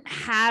didn't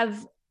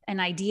have an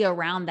idea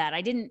around that.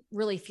 I didn't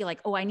really feel like,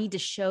 oh, I need to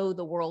show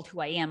the world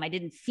who I am. I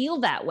didn't feel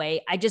that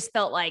way. I just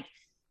felt like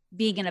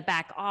being in a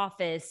back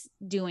office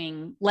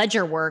doing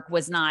ledger work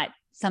was not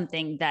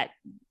something that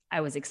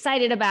I was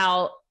excited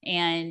about.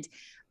 And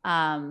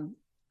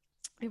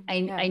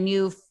I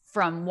knew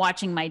from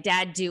watching my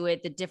dad do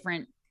it, the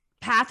different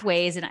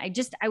pathways. And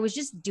I was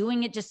just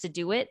doing it just to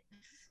do it.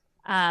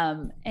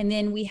 And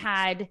then we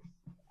had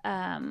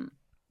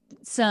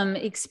some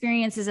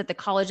experiences at the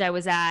college I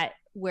was at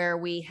where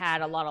we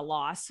had a lot of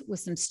loss with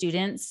some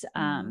students.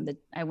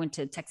 I went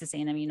to Texas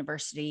A&M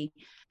University,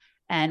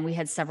 and we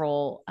had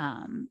several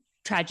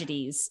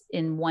tragedies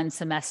in one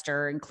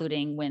semester,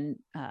 including when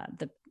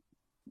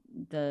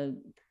the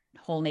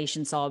whole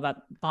nation saw about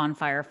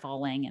Bonfire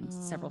falling and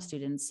several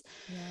students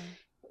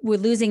were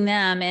losing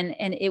them.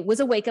 And it was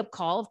a wake-up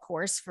call, of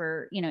course,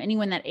 for,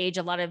 anyone that age.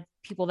 A lot of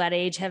people that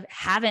age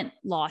haven't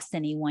lost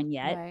anyone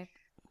yet.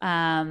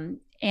 Right.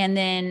 And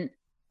then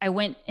I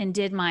went and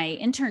did my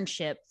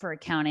internship for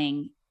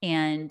accounting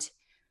and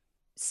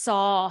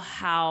saw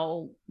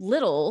how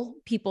little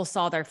people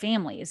saw their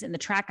families in the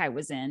track I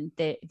was in.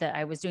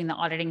 I was doing the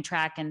auditing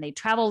track, and they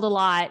traveled a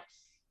lot.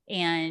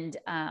 And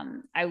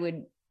I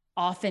would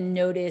often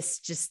notice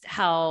just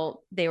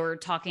how they were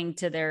talking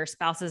to their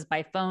spouses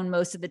by phone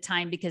most of the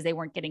time because they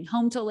weren't getting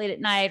home till late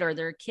at night, or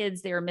their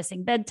kids, they were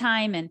missing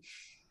bedtime. And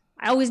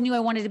I always knew I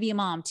wanted to be a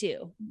mom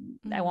too.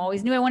 I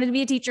always knew I wanted to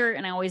be a teacher,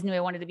 and I always knew I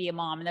wanted to be a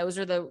mom. And those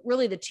are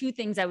really the two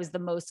things I was the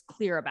most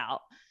clear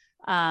about.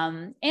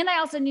 And I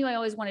also knew I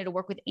always wanted to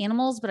work with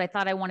animals, but I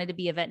thought I wanted to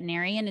be a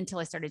veterinarian until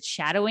I started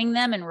shadowing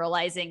them and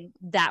realizing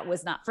that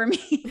was not for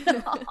me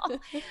at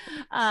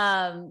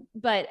all.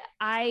 But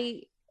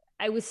I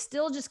was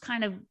still just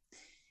kind of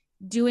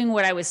doing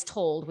what I was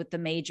told with the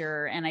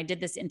major. And I did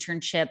this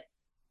internship,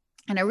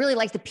 and I really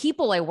liked the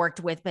people I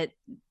worked with, but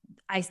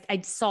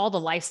I saw the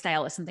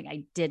lifestyle as something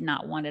I did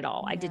not want at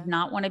all. Yeah. I did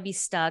not want to be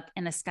stuck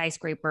in a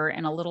skyscraper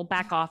in a little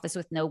back office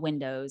with no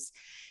windows,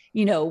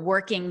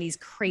 working these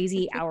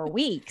crazy hour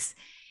weeks.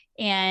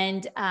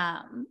 And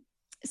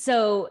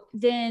so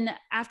then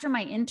after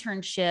my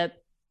internship,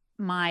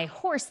 my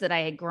horse that I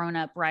had grown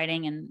up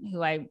riding, and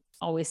who I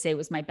always say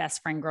was my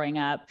best friend growing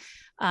up,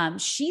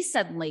 she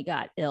suddenly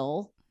got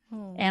ill,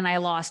 and I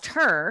lost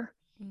her.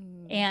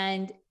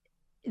 And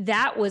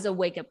that was a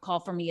wake-up call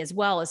for me as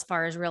well, as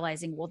far as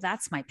realizing, well,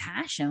 that's my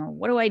passion.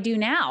 What do I do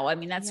now? I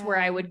mean, that's where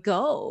I would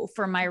go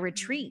for my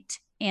retreat.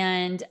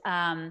 And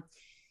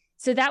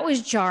so that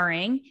was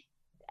jarring.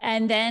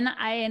 And then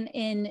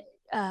in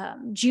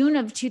June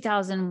of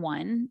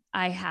 2001,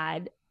 I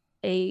had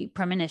a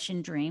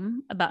premonition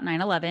dream about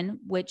 9/11,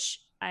 which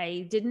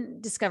I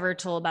didn't discover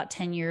till about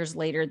 10 years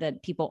later,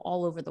 that people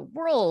all over the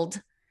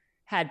world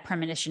had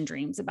premonition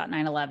dreams about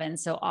 9/11.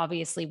 So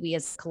obviously we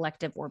as a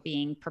collective were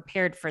being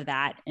prepared for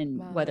that,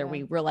 and whether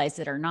we realized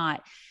it or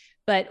not.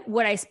 But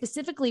what I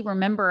specifically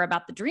remember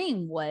about the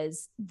dream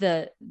was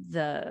the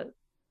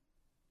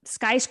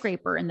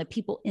skyscraper and the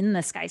people in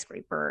the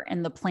skyscraper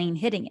and the plane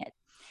hitting it.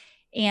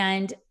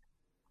 And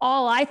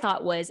all I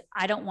thought was,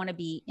 I don't want to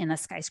be in a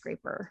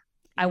skyscraper.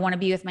 I want to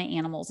be with my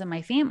animals and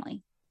my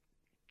family.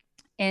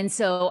 And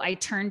so I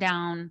turned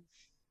down,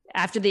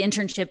 after the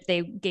internship,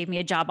 they gave me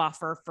a job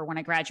offer for when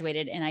I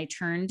graduated, and I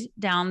turned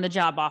down the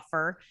job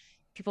offer.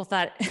 People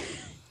thought,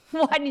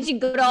 why did you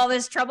go to all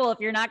this trouble if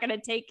you're not going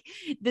to take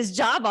this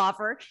job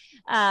offer?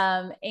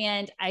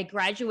 And I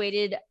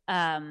graduated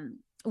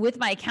with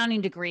my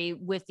accounting degree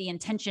with the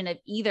intention of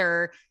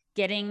either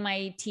getting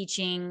my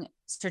teaching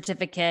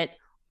certificate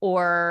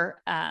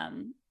or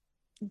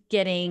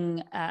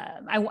getting,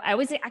 I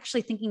was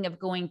actually thinking of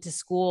going to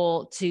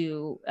school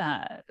to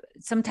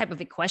some type of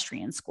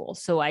equestrian school,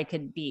 so I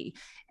could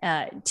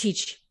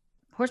teach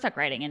horseback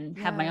riding and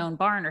have my own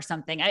barn or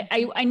something.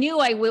 I knew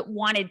I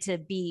wanted to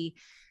be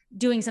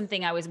doing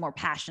something I was more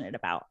passionate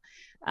about.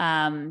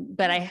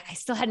 But I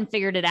still hadn't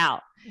figured it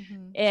out.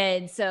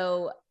 And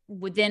so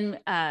within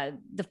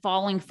the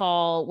following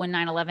fall, when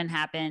 9/11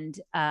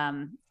 happened,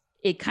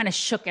 it kind of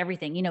shook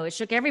everything. It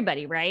shook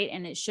everybody, right?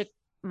 And it shook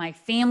my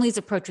family's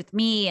approach with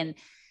me.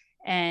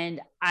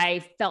 And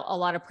I felt a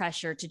lot of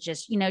pressure to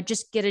just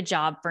get a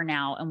job for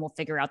now, and we'll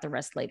figure out the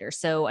rest later.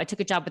 So I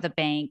took a job with a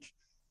bank,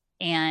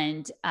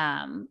 and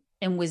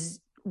was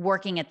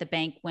working at the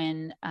bank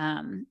when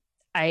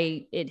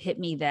it hit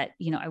me that,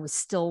 I was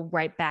still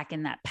right back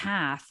in that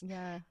path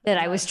that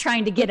I was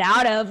trying to get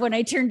out of when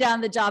I turned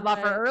down the job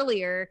offer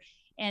earlier.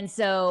 And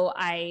so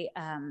I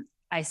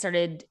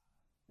started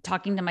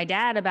talking to my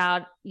dad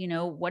about,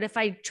 what if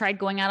I tried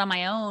going out on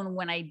my own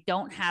when I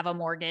don't have a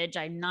mortgage,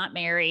 I'm not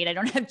married, I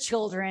don't have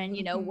children,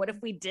 what if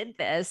we did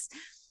this?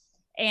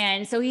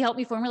 And so he helped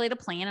me formulate a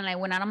plan, and I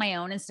went out on my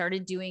own and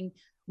started doing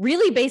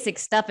really basic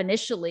stuff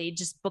initially,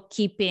 just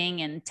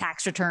bookkeeping and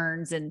tax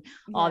returns and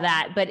all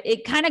that. But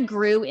it kind of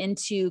grew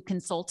into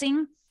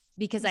consulting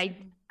because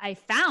I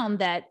found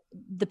that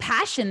the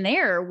passion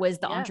there was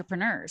the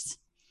entrepreneurs.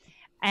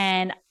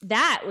 And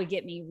that would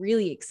get me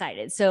really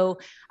excited. So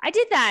I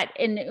did that.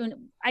 And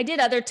I did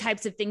other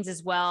types of things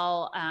as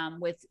well,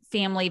 with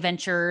family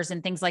ventures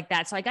and things like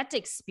that. So I got to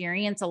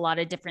experience a lot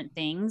of different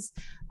things,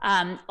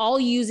 all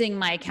using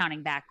my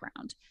accounting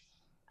background.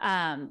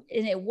 And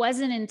it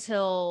wasn't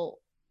until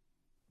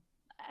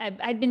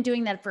I'd been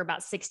doing that for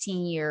about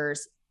 16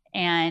 years.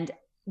 And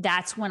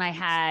that's when I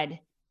had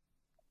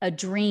a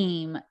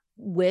dream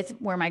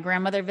where my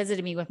grandmother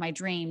visited me with my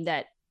dream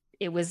that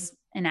it was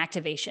an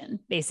activation.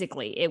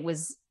 Basically, it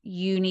was,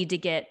 you need to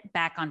get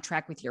back on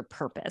track with your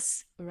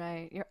purpose.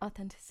 Right. Your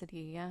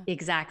authenticity. Yeah.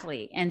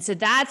 Exactly. And so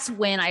that's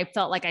when I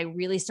felt like I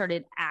really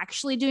started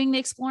actually doing the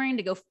exploring.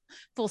 To go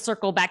full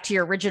circle back to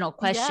your original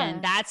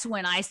question. That's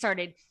when I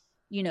started,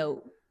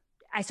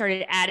 I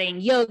started adding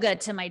yoga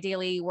to my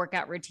daily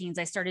workout routines.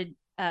 I started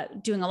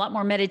doing a lot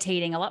more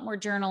meditating, a lot more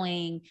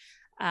journaling.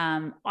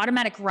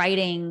 Automatic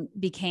writing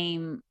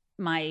became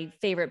my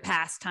favorite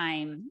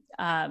pastime.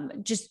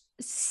 Just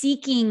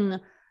seeking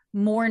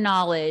more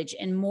knowledge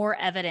and more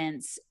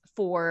evidence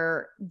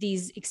for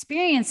these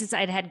experiences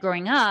I'd had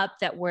growing up,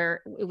 it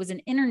was an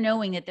inner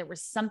knowing that there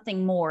was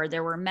something more.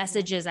 There were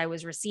messages I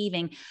was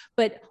receiving,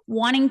 but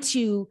wanting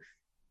to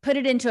put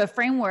it into a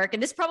framework.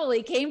 And this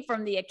probably came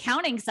from the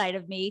accounting side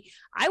of me.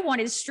 I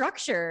wanted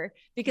structure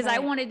because I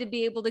wanted to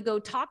be able to go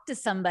talk to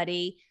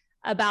somebody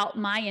about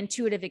my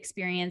intuitive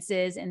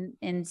experiences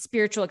and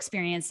spiritual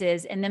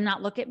experiences, and them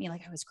not look at me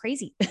like I was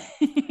crazy.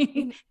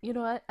 You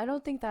know what? I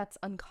don't think that's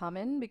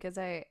uncommon, because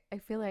I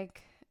feel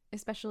like,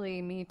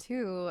 especially me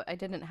too, I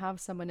didn't have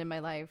someone in my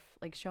life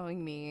like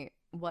showing me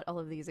what all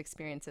of these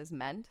experiences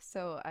meant.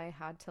 So I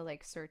had to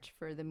like search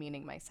for the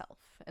meaning myself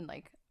and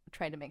like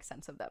try to make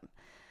sense of them.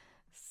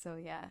 So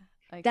yeah,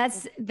 like,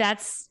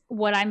 that's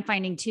what I'm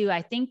finding too.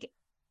 I think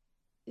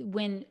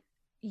when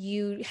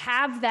you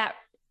have that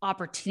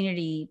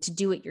opportunity to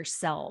do it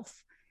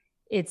yourself,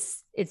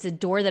 it's a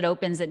door that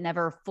opens that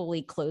never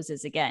fully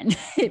closes again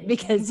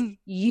because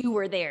you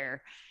were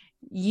there,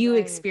 you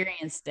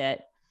experienced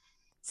it.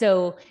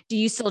 So do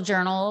you still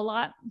journal a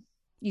lot?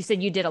 You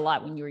said you did a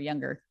lot when you were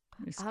younger.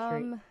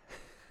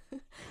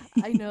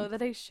 I know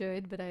that I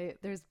should, but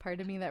there's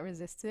part of me that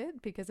resists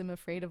it because I'm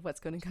afraid of what's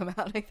going to come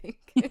out, I think.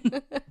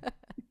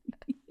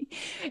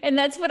 And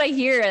that's what I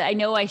hear. I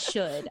know I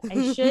should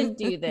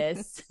do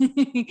this.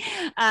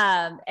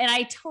 And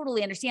I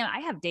totally understand.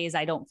 I have days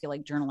I don't feel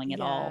like journaling at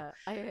all.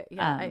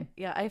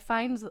 I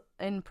find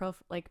in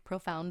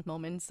profound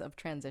moments of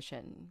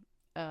transition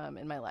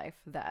in my life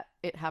that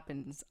it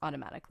happens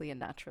automatically and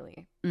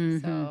naturally.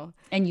 Mm-hmm. So,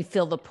 and you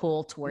feel the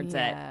pull towards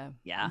it.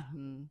 Yeah.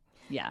 Mm-hmm.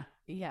 Yeah.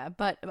 Yeah.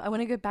 But I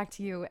want to go back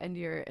to you and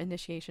your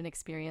initiation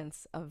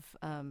experience of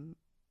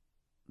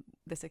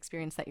this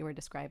experience that you were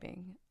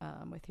describing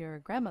with your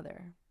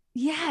grandmother.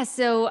 Yeah.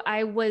 So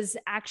I was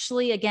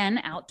actually, again,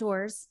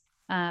 outdoors.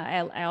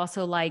 I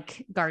also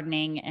like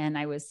gardening, and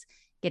I was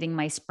getting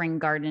my spring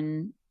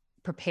garden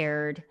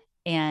prepared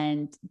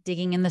and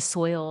digging in the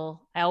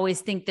soil. I always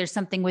think there's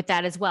something with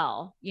that as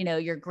well.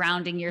 You're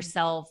grounding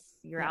yourself,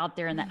 you're out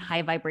there in that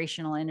high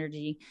vibrational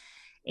energy.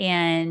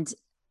 And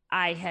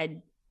I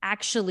had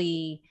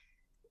actually,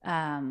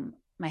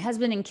 my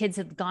husband and kids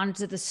had gone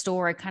to the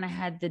store. I kind of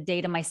had the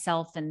day to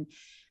myself, and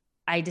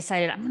I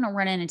decided I'm going to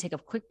run in and take a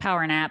quick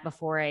power nap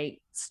before I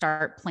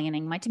start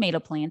planting my tomato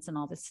plants and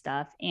all this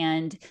stuff.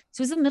 And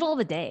so it was the middle of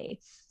the day,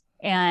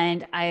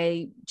 and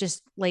I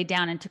just laid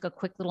down and took a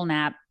quick little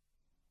nap.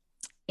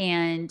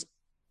 And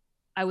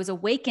I was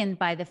awakened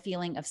by the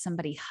feeling of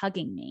somebody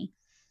hugging me.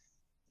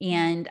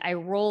 And I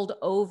rolled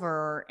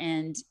over,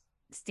 and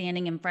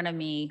standing in front of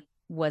me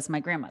was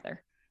my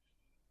grandmother.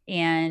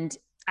 And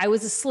I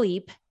was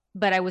asleep,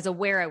 but I was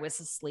aware I was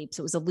asleep.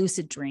 So it was a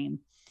lucid dream.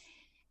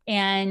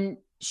 And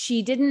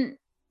she didn't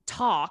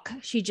talk.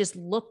 She just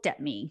looked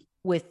at me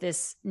with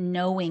this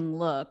knowing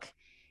look.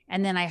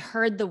 And then I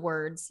heard the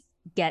words,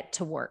 "Get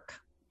to work."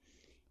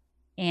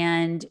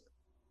 And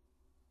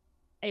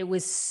it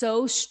was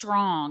so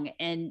strong.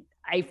 And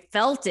I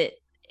felt it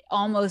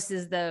almost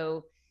as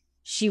though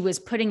she was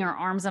putting her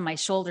arms on my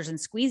shoulders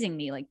and squeezing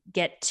me, like,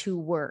 "Get to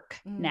work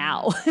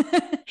now."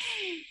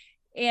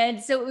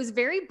 And so it was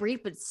very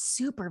brief, but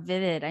super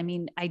vivid. I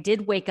mean, I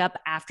did wake up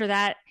after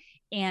that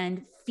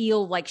and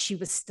feel like she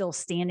was still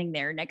standing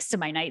there next to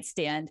my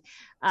nightstand.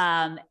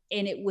 And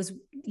it was,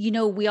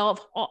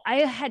 I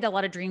had a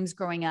lot of dreams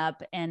growing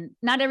up, and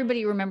not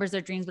everybody remembers their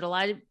dreams, but a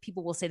lot of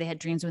people will say they had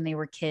dreams when they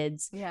were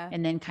kids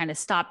and then kind of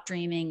stopped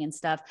dreaming and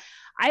stuff.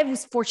 I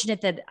was fortunate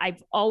that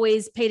I've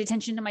always paid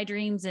attention to my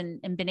dreams and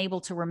been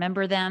able to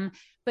remember them,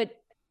 but,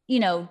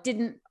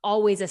 didn't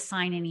always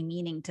assign any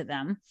meaning to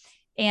them.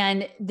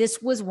 And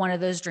this was one of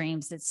those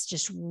dreams that's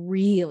just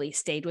really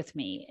stayed with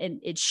me. And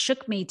it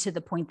shook me to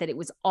the point that it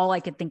was all I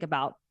could think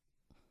about.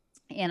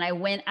 And I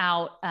went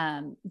out,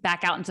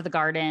 back out into the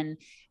garden,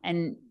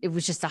 and it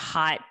was just a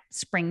hot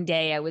spring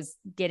day. I was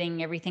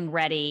getting everything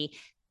ready,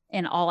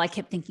 And all I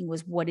kept thinking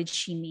was, what did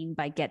she mean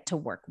by get to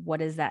work? What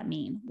does that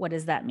mean? What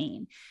does that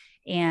mean?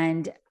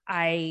 And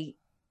I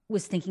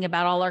was thinking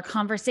about all our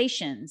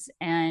conversations.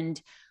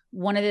 And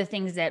one of the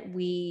things that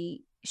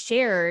we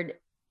shared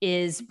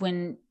is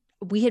when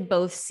we had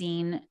both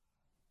seen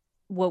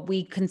what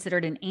we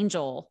considered an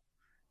angel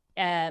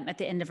at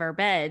the end of our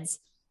beds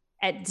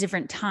at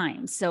different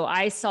times. So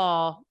I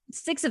saw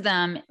 6 of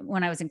them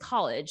when I was in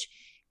college,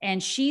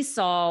 and she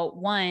saw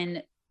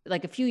one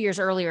like a few years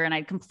earlier, and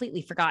I'd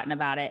completely forgotten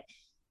about it.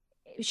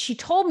 She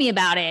told me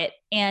about it,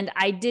 and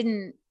I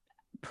didn't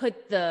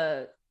put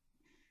the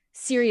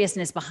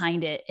seriousness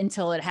behind it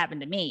until it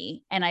happened to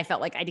me. And I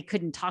felt like I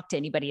couldn't talk to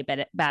anybody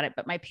about it,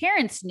 but my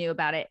parents knew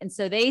about it. And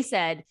so they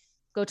said,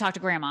 go talk to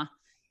grandma.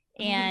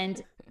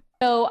 And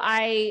so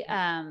I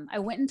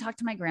went and talked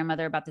to my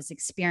grandmother about this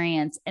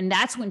experience. And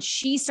that's when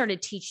she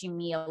started teaching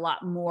me a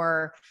lot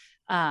more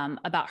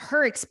about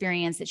her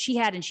experience that she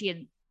had. And she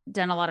had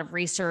done a lot of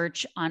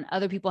research on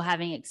other people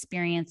having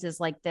experiences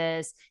like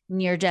this,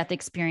 near-death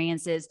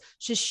experiences.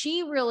 So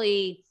she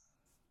really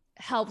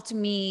helped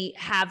me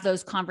have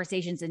those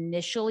conversations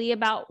initially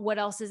about what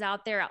else is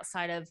out there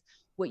outside of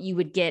what you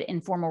would get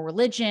in formal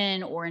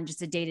religion or in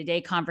just a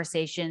day-to-day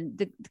conversation,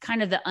 the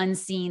kind of the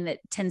unseen that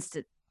tends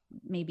to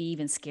maybe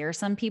even scare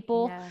some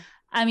people. Yeah.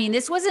 I mean,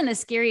 this wasn't a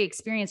scary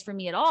experience for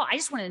me at all. I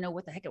just wanted to know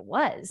what the heck it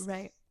was.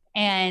 Right.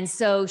 And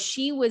so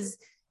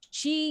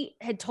she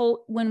had told,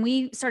 when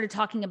we started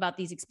talking about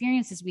these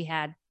experiences we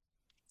had,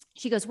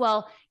 she goes,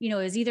 well, it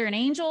was either an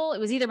angel, it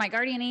was either my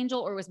guardian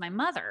angel, or it was my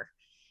mother.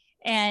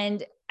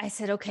 And I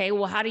said, okay,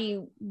 well,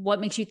 what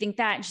makes you think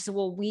that? And she said,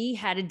 well, we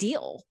had a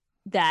deal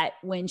that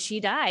when she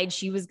died,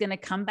 she was going to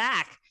come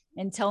back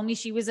and tell me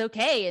she was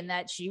okay. And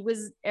that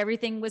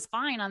everything was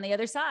fine on the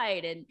other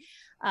side.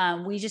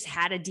 And we just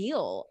had a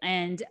deal.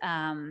 And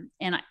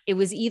it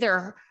was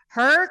either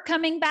her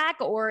coming back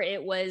or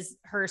it was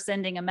her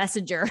sending a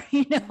messenger,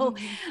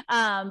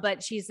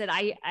 but she said,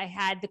 I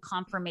had the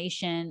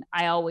confirmation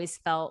I always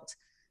felt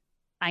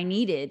I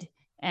needed.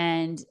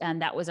 And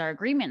that was our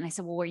agreement. And I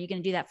said, well, were you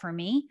going to do that for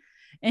me?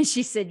 And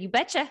she said, you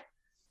betcha.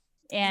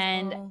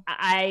 And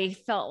I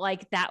felt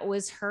like that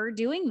was her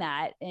doing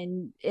that.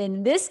 And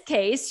in this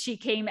case, she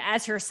came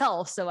as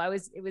herself. So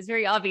it was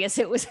very obvious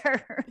it was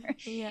her.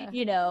 Yeah.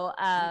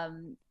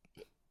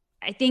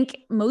 I think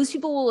most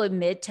people will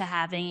admit to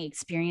having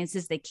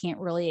experiences they can't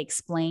really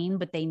explain,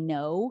 but they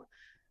know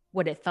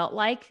what it felt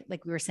like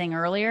we were saying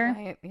earlier.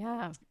 Right.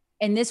 Yeah.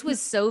 And this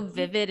was so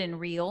vivid and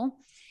real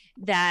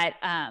that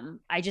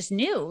I just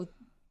knew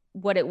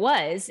what it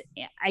was.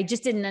 I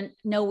just didn't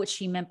know what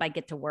she meant by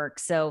get to work.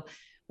 So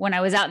when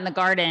I was out in the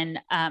garden,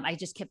 I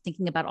just kept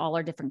thinking about all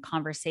our different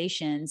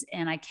conversations,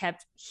 and I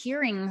kept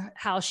hearing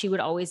how she would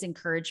always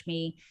encourage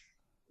me,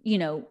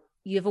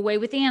 you have a way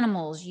with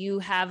animals, you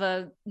have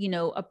a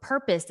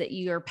purpose that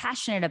you're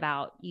passionate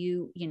about.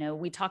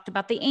 We talked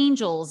about the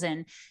angels,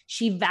 and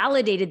she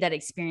validated that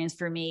experience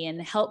for me and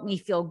helped me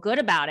feel good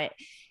about it.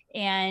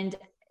 And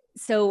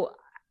so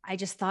I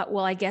just thought,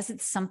 well, I guess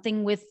it's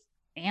something with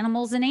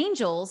animals and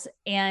angels.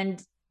 And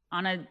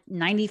on a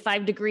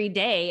 95-degree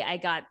day, I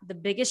got the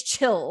biggest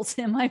chills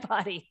in my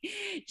body,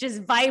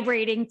 just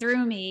vibrating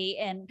through me.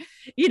 And,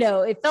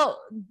 it felt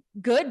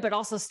good, but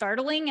also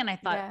startling. And I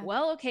thought,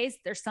 well, okay,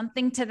 there's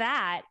something to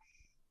that.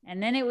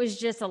 And then it was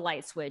just a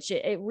light switch.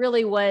 It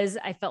really was.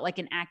 I felt like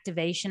an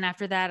activation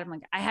after that. I'm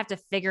like, I have to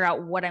figure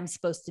out what I'm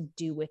supposed to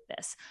do with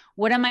this.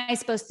 What am I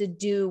supposed to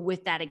do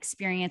with that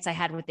experience I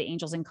had with the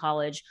angels in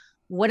college?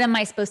 What am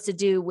I supposed to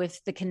do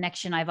with the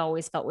connection I've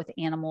always felt with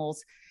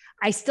animals?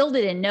 I still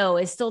didn't know.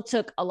 It still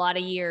took a lot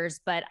of years,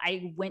 but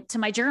I went to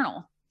my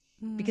journal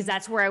because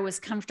that's where I was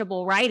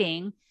comfortable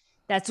writing.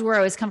 That's where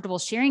I was comfortable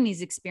sharing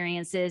these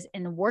experiences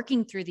and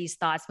working through these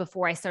thoughts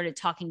before I started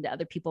talking to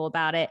other people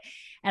about it.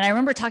 And I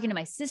remember talking to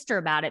my sister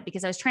about it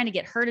because I was trying to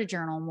get her to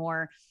journal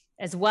more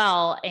as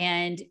well.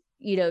 And,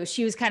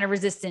 she was kind of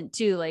resistant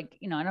too. Like,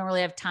 I don't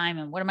really have time,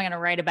 and what am I going to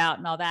write about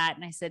and all that.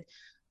 And I said,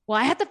 well,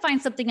 I have to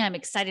find something I'm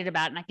excited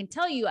about. And I can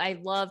tell you, I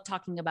love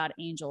talking about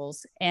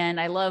angels, and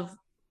I love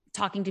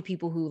talking to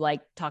people who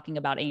like talking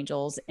about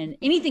angels and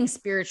anything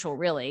spiritual,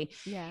 really.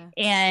 Yeah.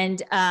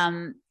 And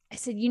I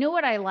said,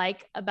 what I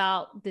like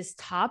about this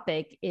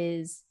topic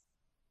is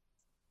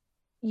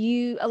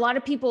a lot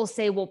of people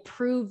say, well,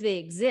 prove they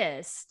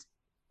exist,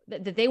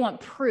 that they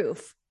want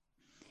proof.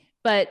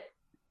 But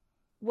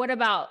what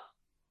about,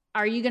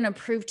 are you going to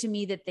prove to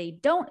me that they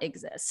don't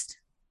exist?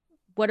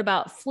 What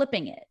about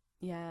flipping it?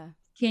 Yeah.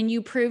 Can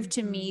you prove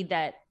to me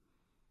that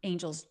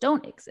angels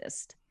don't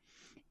exist?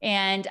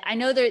 And I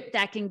know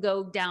that can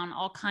go down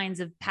all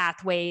kinds of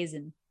pathways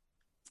and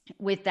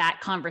with that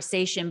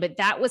conversation, but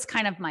that was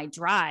kind of my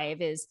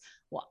drive is,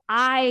 well,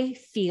 I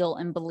feel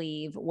and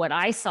believe what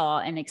I saw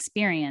and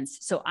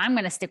experienced. So I'm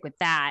going to stick with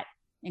that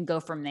and go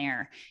from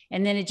there.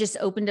 And then it just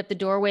opened up the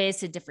doorways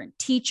to different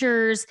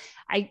teachers.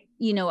 I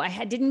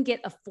didn't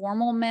get a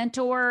formal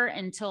mentor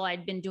until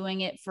I'd been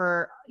doing it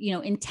for,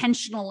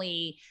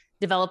 intentionally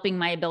developing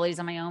my abilities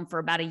on my own for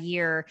about a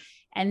year.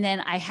 And then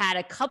I had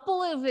a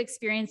couple of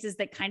experiences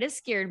that kind of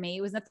scared me.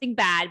 It was nothing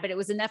bad, but it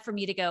was enough for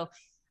me to go,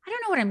 I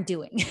don't know what I'm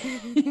doing.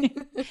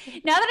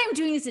 Now that I'm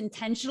doing this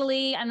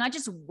intentionally, I'm not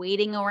just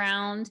waiting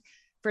around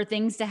for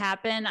things to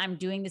happen. I'm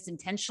doing this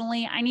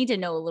intentionally. I need to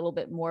know a little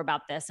bit more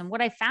about this. And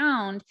what I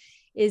found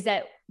is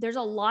that there's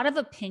a lot of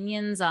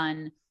opinions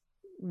on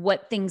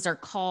what things are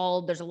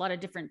called. There's a lot of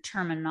different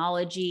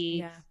terminology.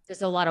 Yeah.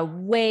 There's a lot of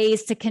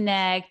ways to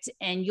connect,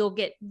 and you'll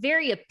get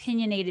very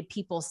opinionated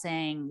people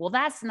saying, well,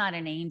 that's not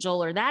an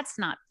angel, or that's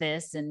not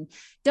this, and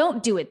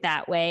don't do it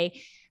that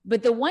way.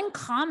 But the one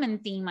common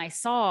theme I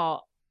saw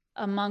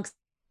amongst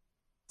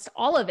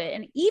all of it,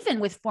 and even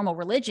with formal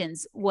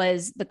religions,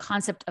 was the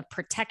concept of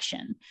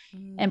protection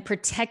and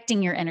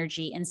protecting your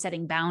energy and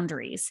setting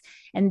boundaries.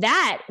 And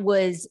that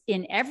was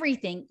in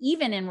everything,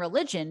 even in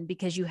religion,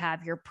 because you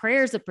have your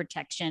prayers of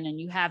protection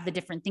and you have the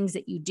different things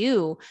that you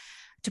do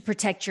to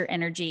protect your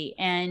energy.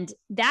 And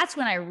that's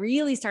when I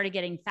really started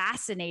getting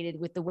fascinated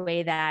with the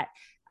way that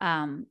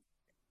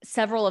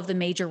several of the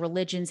major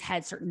religions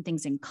had certain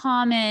things in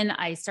common.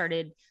 I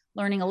started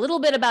learning a little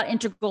bit about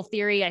integral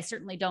theory. I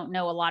certainly don't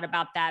know a lot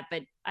about that,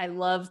 but I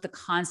love the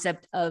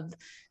concept of,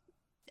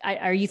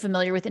 are you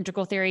familiar with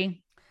integral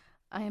theory?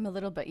 I am a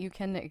little bit. You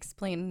can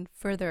explain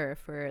further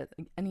for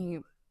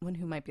anyone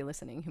who might be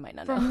listening who might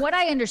not know. From what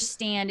I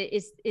understand,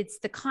 it's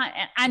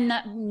I'm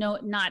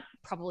not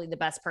probably the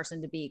best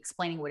person to be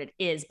explaining what it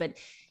is, but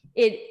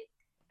it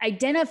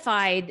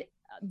identified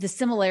the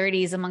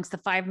similarities amongst the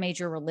 5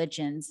 major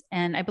religions.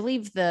 And I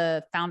believe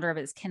the founder of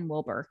it is Ken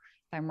Wilber.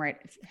 If I'm right,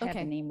 if I have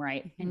the name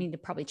right. I need to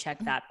probably check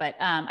that, but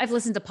I've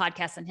listened to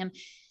podcasts on him,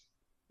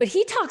 but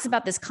he talks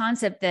about this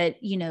concept that,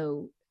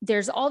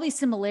 there's all these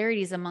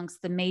similarities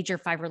amongst the major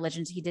 5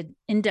 religions. He did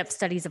in-depth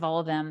studies of all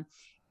of them.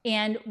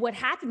 And what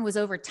happened was,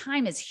 over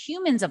time, as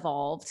humans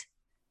evolved,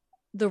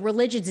 the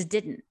religions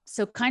didn't.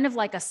 So kind of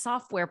like a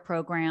software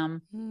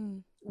program,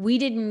 we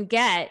didn't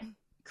get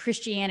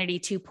Christianity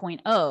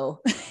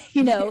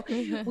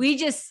 2.0, we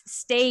just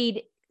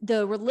stayed,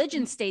 the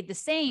religion stayed the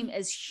same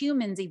as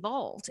humans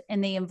evolved,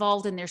 and they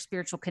evolved in their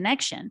spiritual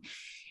connection.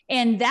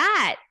 And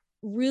that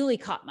really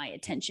caught my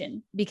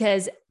attention,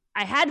 because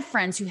I had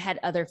friends who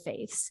had other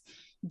faiths,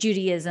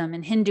 Judaism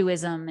and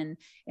Hinduism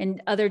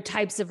and other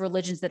types of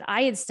religions that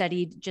I had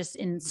studied just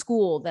in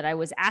school, that I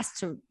was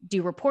asked to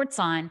do reports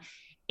on.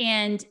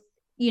 And,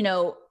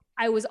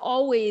 I was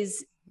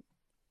always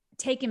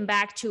taken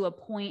back to a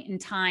point in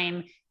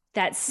time,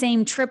 that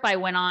same trip I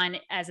went on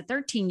as a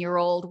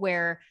 13-year-old,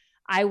 where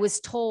I was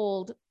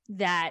told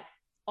that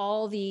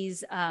all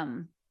these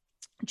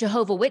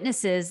Jehovah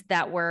Witnesses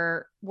that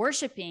were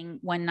worshiping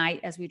one night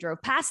as we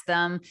drove past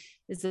them,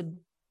 is a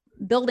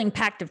building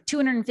packed of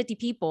 250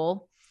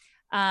 people,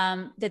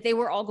 that they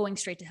were all going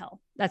straight to hell.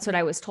 That's what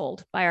I was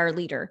told by our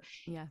leader.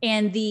 Yeah.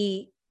 And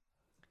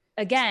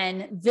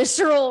again,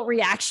 visceral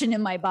reaction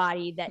in my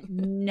body that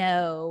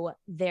no,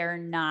 they're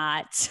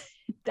not.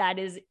 That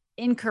is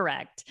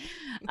incorrect.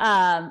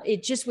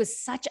 It just was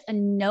such a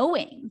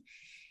knowing.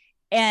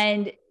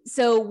 And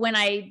so when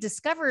I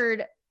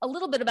discovered a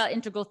little bit about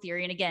integral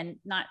theory, and again,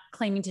 not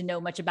claiming to know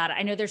much about it,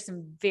 I know there's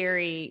some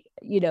very,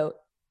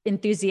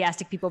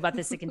 enthusiastic people about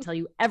this that can tell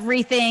you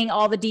everything,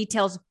 all the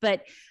details,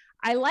 but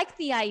I like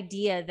the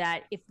idea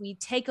that if we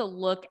take a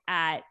look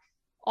at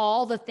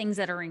all the things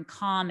that are in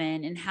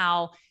common and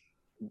how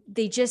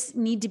they just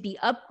need to be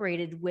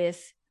upgraded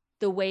with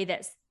the way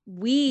that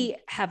we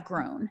have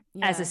grown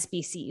as a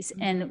species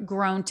and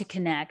grown to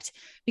connect.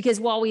 Because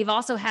while we've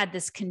also had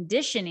this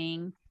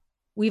conditioning,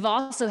 we've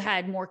also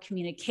had more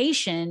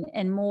communication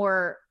and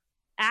more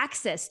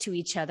access to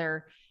each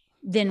other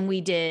than we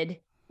did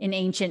in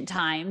ancient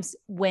times,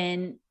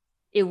 when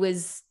it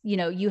was,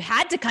 you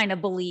had to kind of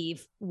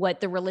believe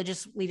what the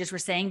religious leaders were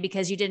saying,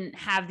 because you didn't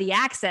have the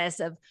access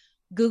of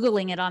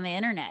Googling it on the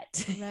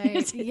internet.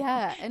 Right.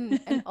 Yeah.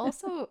 And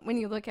also, when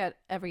you look at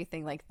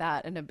everything like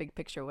that in a big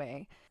picture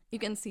way, you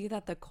can see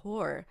that the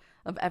core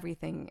of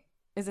everything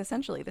is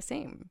essentially the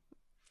same.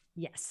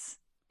 Yes.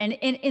 And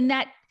in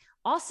that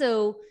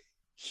also,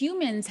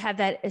 humans have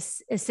that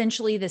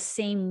essentially the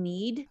same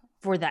need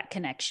for that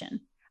connection.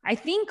 I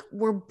think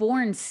we're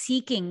born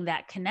seeking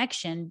that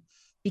connection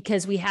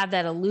because we have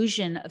that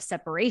illusion of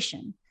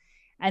separation.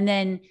 And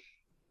then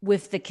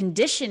with the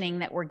conditioning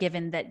that we're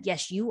given that,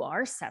 yes, you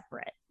are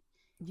separate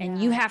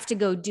and you have to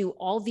go do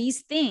all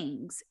these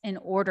things in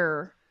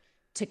order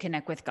to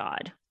connect with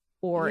God,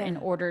 or in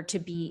order to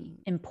be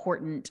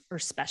important or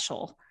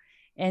special.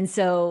 And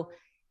so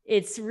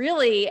it's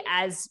really,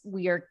 as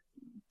we are,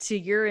 to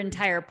your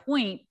entire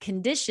point,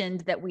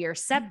 conditioned that we are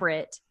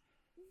separate.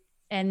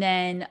 And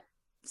then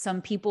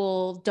some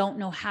people don't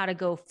know how to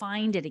go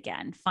find it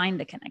again, find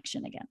the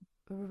connection again.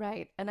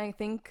 Right. And I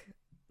think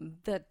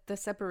that the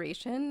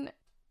separation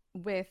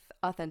with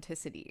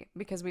authenticity,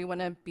 because we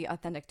want to be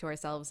authentic to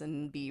ourselves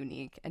and be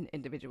unique and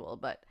individual.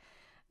 But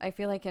I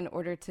feel like in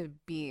order to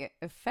be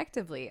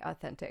effectively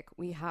authentic,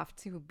 we have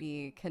to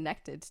be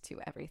connected to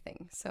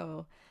everything.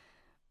 So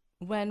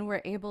when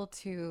we're able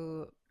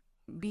to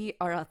be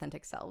our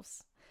authentic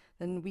selves,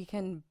 then we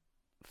can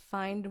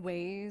find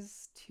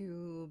ways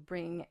to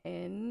bring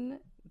in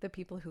the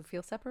people who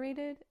feel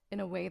separated in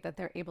a way that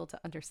they're able to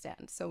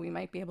understand. So we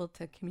might be able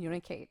to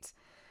communicate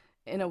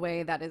in a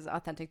way that is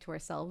authentic to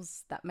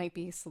ourselves, that might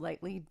be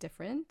slightly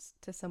different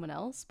to someone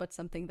else, but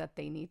something that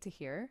they need to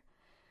hear.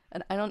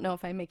 And I don't know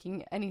if I'm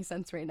making any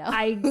sense right now.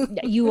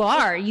 You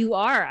are.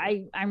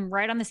 I'm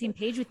right on the same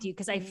page with you,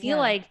 because I feel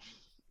like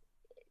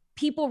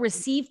people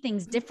receive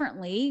things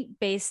differently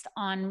based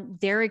on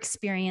their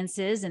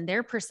experiences and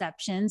their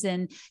perceptions.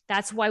 And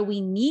that's why we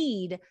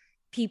need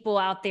people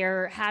out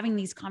there having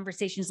these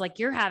conversations like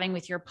you're having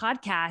with your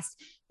podcast,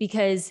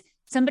 because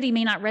somebody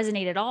may not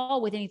resonate at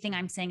all with anything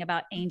I'm saying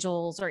about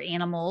angels or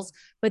animals,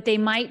 but they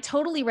might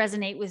totally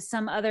resonate with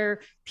some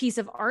other piece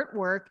of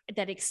artwork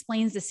that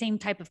explains the same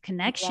type of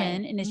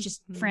connection. And it's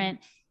just different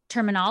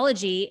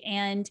terminology.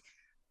 And,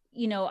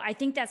 you know, I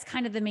think that's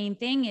kind of the main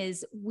thing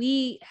is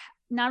we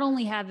not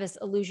only have this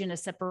illusion of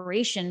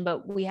separation,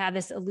 but we have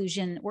this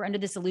illusion, we're under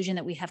this illusion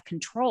that we have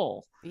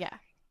control. Yeah.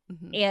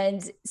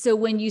 And so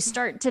when you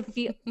start to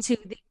feel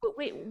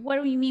wait,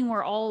 what do you mean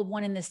we're all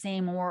one and the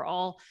same, and we're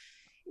all,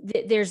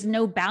 there's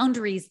no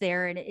boundaries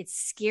there, and it's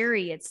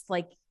scary. It's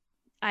like,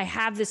 I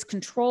have this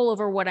control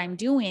over what I'm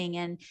doing,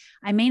 and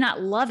I may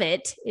not love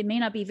it. It may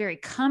not be very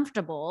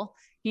comfortable,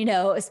 you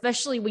know,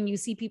 especially when you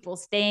see people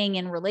staying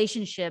in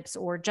relationships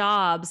or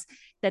jobs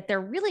that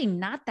they're really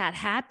not that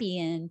happy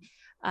in.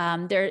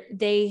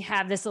 They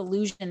have this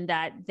illusion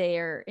that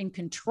they're in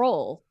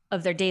control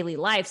of their daily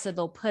life. So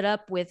they'll put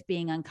up with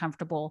being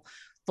uncomfortable.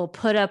 They'll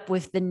put up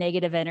with the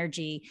negative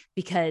energy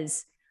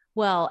because,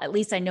 well, at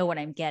least I know what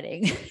I'm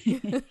getting.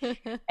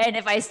 And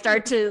if I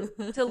start to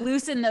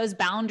loosen those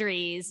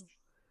boundaries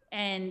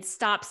and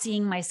stop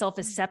seeing myself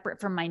as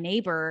separate from my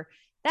neighbor,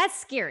 that's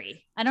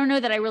scary. I don't know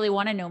that I really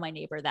want to know my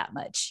neighbor that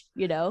much,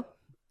 you know?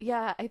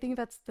 Yeah, I think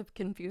that's the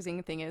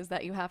confusing thing, is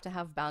that you have to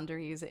have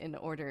boundaries in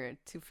order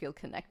to feel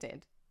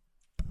connected.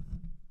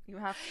 You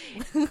have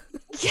to.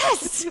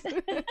 Yes.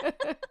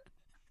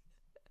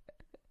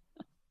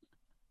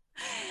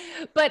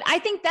 But I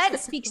think that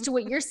speaks to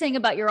what you're saying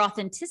about your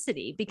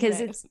authenticity,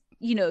 because it's,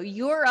 you know,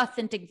 your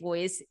authentic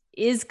voice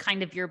is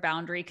kind of your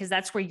boundary, because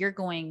that's where you're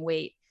going,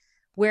 wait,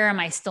 where am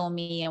I still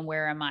me, and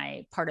where am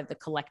I part of the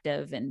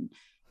collective, and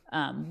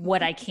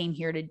what I came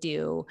here to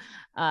do.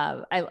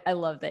 I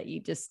love that you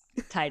just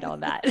tied all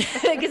that,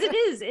 because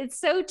it's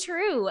so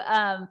true.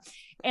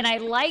 And I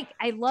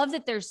love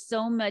that there's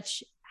so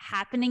much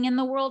happening in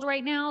the world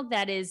right now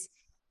that is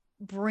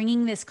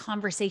bringing this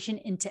conversation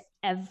into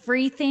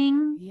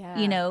everything.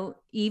 You know,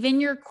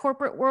 even your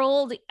corporate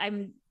world.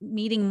 I'm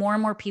meeting more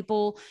and more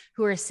people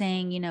who are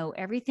saying, you know,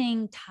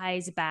 everything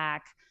ties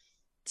back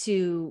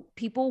to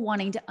people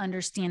wanting to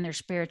understand their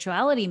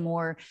spirituality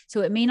more.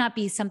 So it may not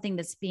be something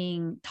that's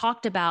being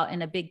talked about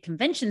in a big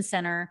convention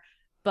center,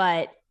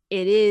 but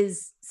it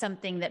is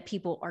something that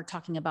people are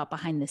talking about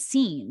behind the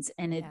scenes,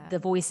 and the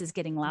voice is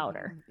getting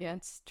louder. Yeah,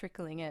 it's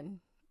trickling in.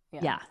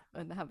 Yeah.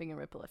 And having a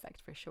ripple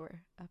effect for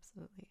sure.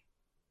 Absolutely.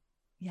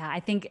 Yeah,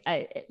 I think,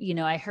 you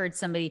know, I heard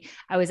somebody,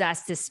 I was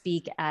asked to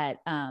speak at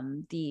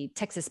the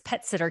Texas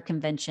Pet Sitter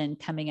Convention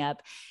coming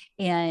up.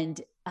 And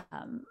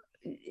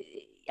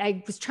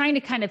I was trying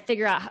to kind of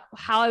figure out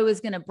how I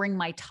was going to bring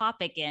my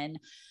topic in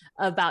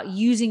about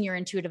using your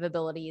intuitive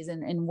abilities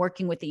and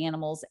working with the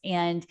animals.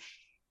 And,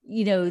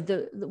 you know,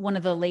 one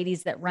of the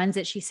ladies that runs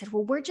it, she said,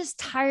 well, we're just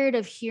tired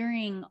of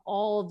hearing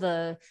all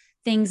the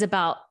things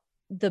about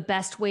the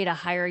best way to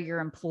hire your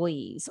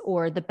employees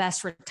or the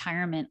best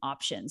retirement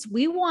options.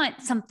 We want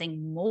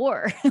something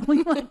more.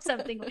 We want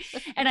something.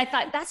 And I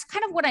thought that's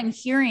kind of what I'm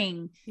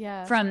hearing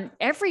from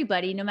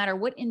everybody, no matter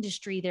what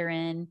industry they're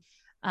in.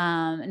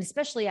 And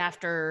especially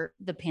after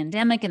the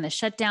pandemic and the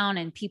shutdown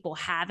and people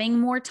having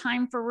more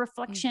time for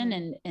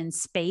reflection and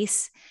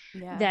space,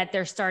 that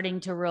they're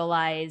starting to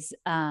realize,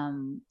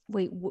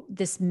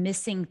 this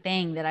missing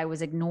thing that I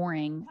was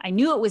ignoring. I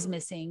knew it was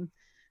missing,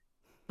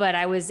 but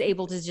I was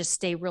able to just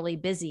stay really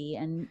busy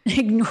and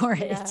ignore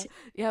it.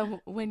 Yeah.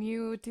 When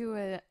you do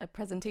a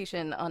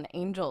presentation on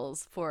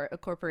angels for a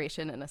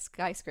corporation and a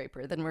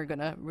skyscraper, then we're going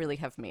to really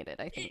have made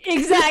it, I think.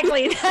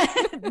 Exactly.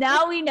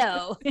 Now we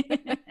know.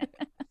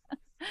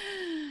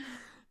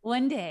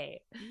 One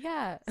day.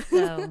 Yeah.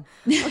 So.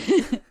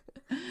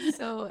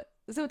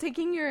 So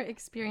taking your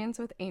experience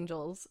with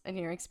angels and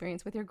your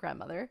experience with your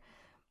grandmother,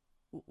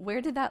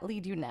 where did that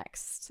lead you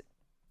next?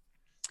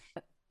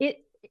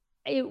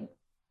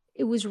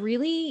 It was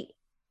really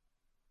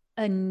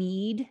a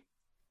need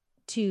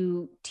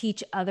to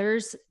teach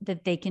others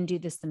that they can do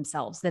this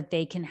themselves, that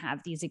they can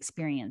have these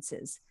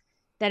experiences,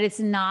 that it's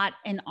not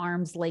an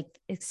arm's length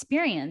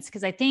experience.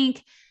 Because I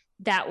think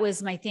that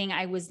was my thing.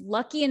 I was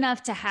lucky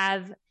enough to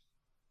have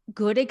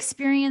good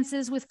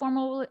experiences with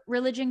formal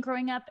religion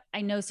growing up.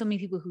 I know so many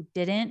people who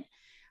didn't.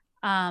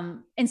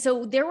 And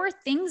so there were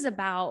things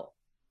about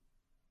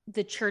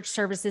the church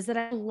services that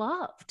I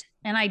loved.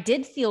 And I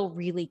did feel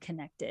really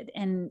connected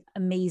and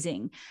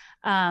amazing.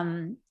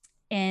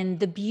 and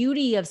the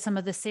beauty of some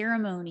of the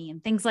ceremony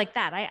and things like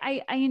that.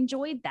 I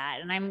enjoyed that.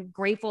 And I'm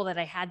grateful that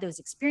I had those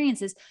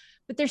experiences,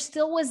 but there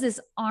still was this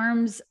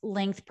arm's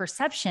length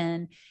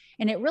perception.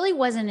 And it really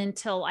wasn't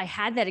until I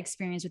had that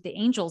experience with the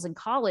angels in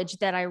college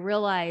that I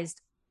realized,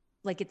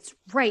 like, it's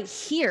right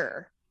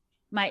here.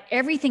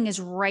 Everything is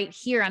right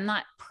here. I'm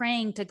not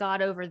praying to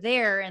God over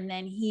there and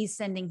then he's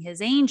sending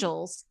his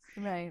angels.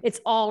 Right.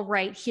 It's all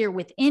right here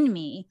within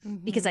me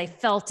because I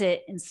felt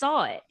it and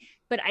saw it,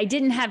 but I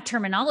didn't have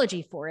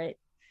terminology for it,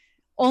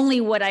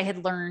 only what I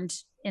had learned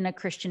in a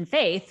Christian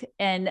faith.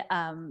 And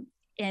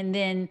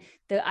then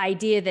the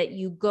idea that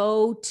you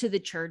go to the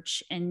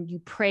church and you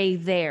pray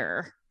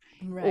there.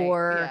 Right.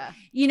 Or,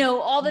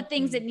 all the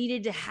things that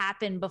needed to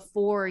happen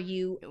before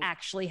you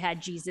actually had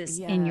Jesus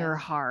in your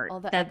heart,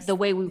 the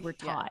way we were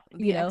taught,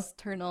 the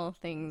external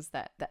things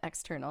that the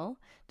external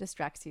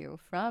distracts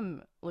you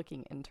from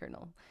looking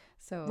internal.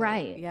 So,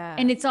 right. Yeah.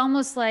 And it's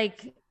almost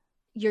like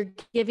you're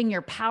giving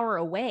your power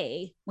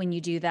away when you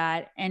do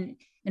that. And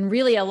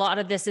really a lot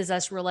of this is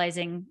us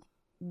realizing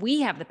we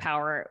have the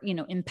power,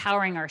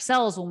 empowering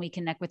ourselves when we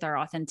connect with our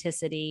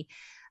authenticity,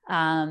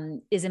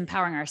 is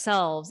empowering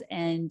ourselves.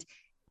 And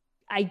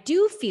I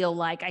do feel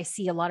like I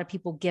see a lot of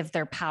people give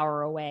their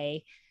power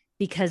away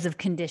because of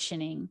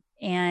conditioning.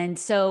 And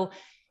so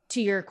to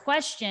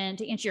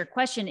answer your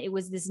question, it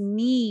was this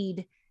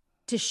need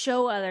to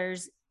show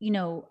others,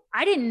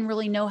 I didn't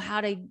really know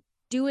how to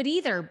do it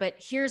either, but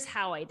here's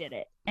how I did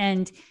it.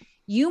 And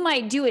you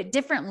might do it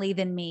differently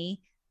than me,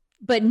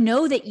 but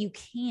know that you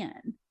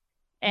can.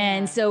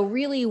 And so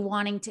really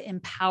wanting to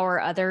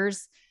empower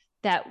others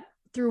that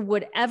through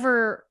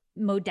whatever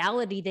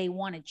modality they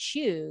want to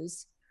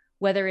choose,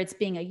 whether it's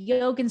being a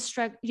yoga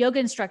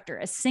instructor,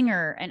 a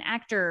singer, an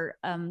actor,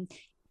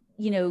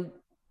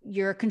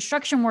 you're a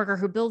construction worker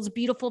who builds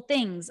beautiful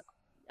things,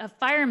 a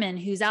fireman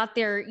who's out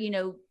there,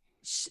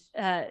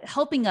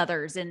 helping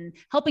others and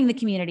helping the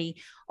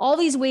community, all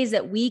these ways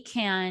that we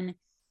can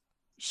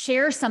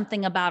share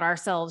something about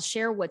ourselves,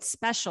 share what's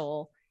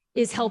special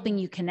is helping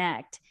you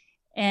connect.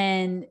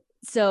 And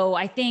so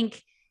I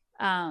think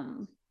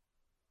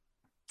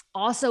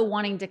also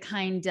wanting to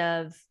kind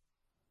of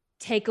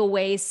take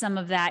away some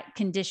of that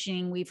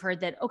conditioning. We've heard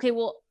that, okay,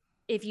 well,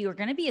 if you are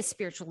going to be a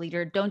spiritual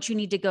leader, don't you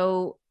need to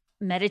go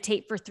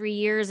meditate for 3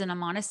 years in a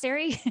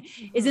monastery?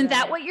 Isn't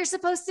that what you're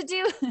supposed to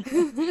do?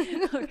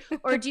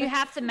 or do you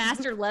have to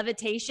master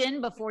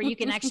levitation before you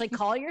can actually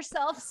call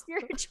yourself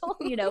spiritual?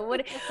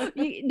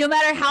 No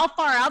matter how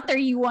far out there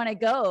you want to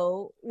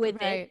go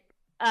with it.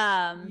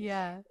 Knowing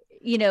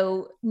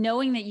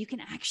that you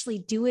can actually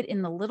do it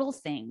in the little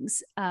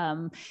things.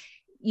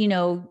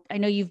 I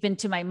know you've been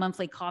to my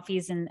monthly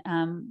coffees, and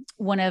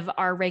one of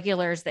our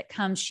regulars that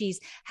comes,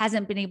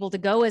 hasn't been able to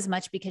go as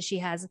much because she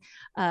has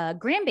a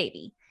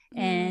grandbaby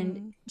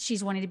and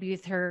she's wanting to be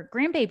with her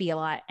grandbaby a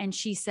lot. And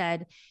she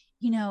said,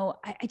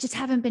 I just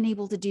haven't been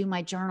able to do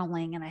my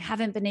journaling and I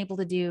haven't been able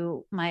to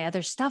do my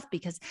other stuff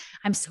because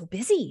I'm so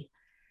busy.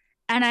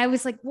 And I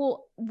was like,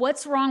 well,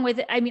 what's wrong with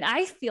it? I mean,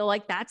 I feel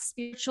like that's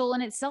spiritual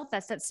in itself.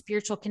 That's that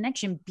spiritual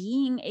connection.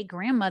 Being a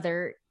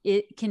grandmother,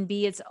 it can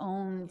be its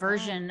own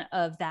version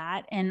of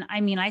that. And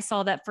I mean, I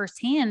saw that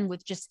firsthand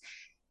with just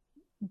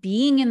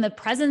being in the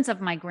presence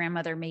of my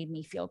grandmother made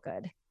me feel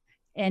good.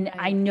 And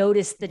I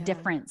noticed the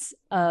difference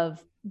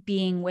of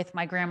being with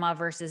my grandma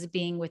versus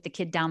being with the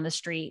kid down the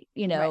street,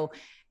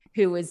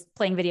 who was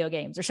playing video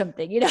games or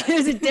something. It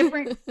was a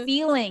different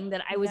feeling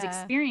that I was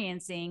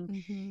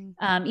experiencing,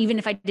 even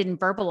if I didn't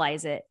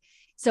verbalize it.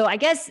 So I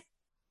guess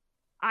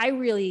I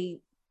really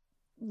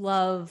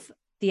love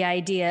the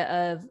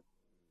idea of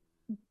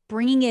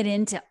bringing it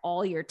into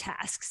all your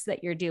tasks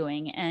that you're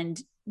doing. And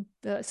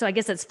so I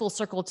guess that's full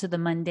circle to the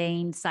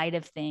mundane side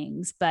of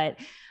things, but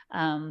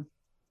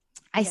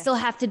I still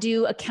have to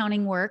do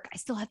accounting work. I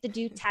still have to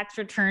do tax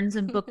returns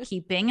and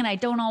bookkeeping, and I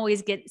don't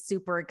always get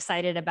super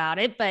excited about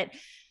it, but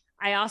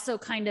I also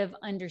kind of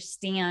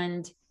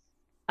understand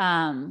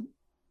the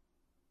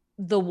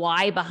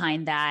why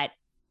behind that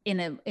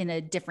in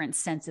a different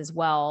sense as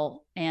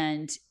well.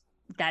 And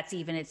that's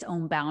even its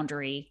own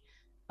boundary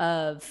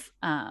of,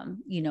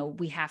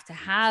 we have to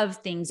have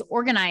things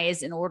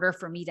organized in order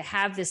for me to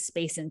have this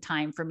space and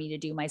time for me to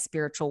do my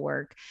spiritual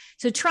work.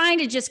 So trying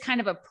to just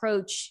kind of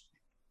approach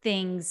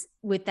things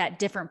with that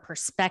different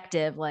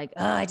perspective, like,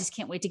 oh, I just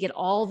can't wait to get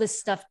all this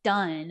stuff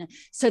done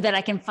so that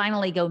I can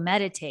finally go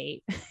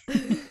meditate.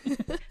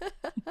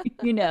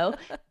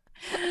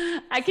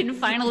 I can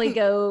finally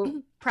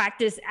go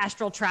practice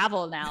astral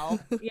travel now.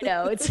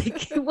 It's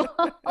like, well,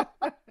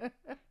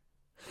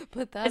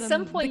 put that at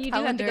some point you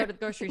do have to go to the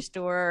grocery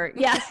store.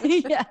 Yeah.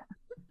 Yeah.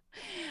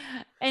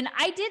 And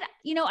I did,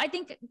 I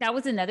think that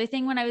was another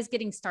thing when I was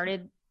getting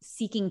started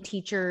seeking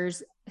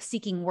teachers,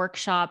 seeking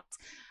workshops.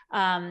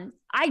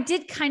 I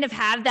did kind of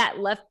have that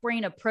left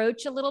brain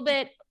approach a little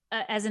bit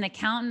as an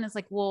accountant. It's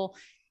like, well,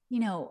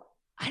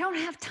 I don't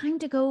have time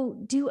to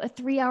go do a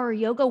 3-hour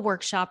yoga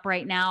workshop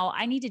right now.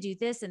 I need to do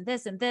this and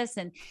this and this.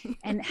 And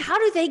how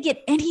do they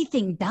get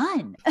anything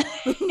done?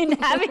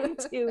 And having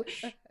to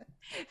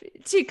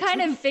to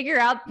kind of figure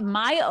out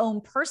my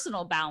own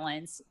personal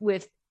balance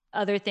with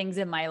other things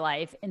in my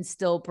life and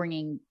still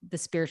bringing the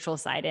spiritual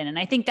side in. And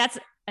I think that's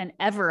an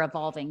ever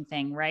evolving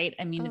thing, right?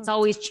 I mean, it's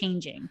always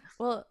changing.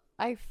 Well,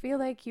 I feel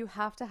like you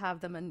have to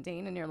have the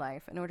mundane in your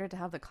life in order to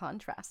have the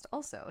contrast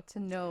also, to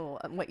know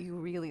what you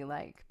really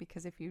like.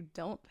 Because if you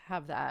don't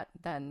have that,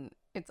 then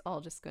it's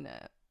all just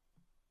gonna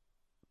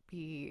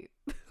be,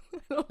 I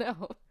don't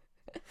know,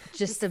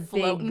 just a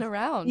floating big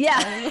around.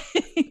 Yeah.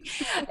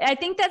 I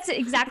think that's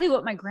exactly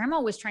what my grandma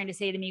was trying to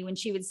say to me when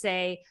she would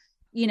say,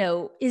 you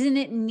know, isn't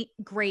it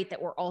great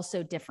that we're all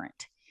so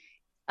different?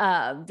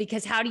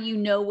 Because how do you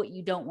know what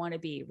you don't want to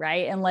be,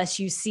 right? Unless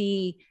you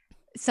see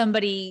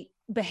somebody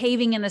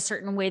behaving in a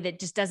certain way that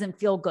just doesn't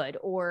feel good,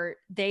 or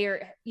they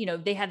are, you know,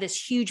 they have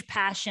this huge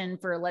passion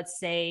for, let's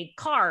say,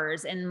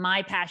 cars, and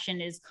my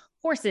passion is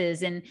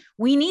horses, and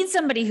we need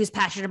somebody who's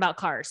passionate about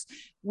cars.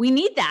 We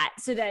need that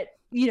so that,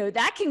 you know,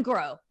 that can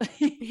grow.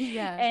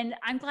 Yeah. And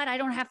I'm glad I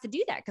don't have to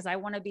do that, because I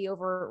want to be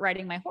over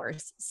riding my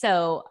horse.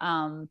 So,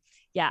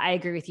 yeah, I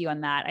agree with you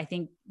on that. I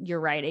think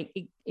you're right.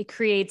 It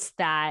creates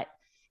that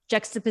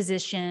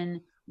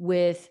juxtaposition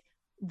with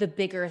the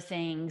bigger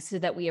things so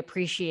that we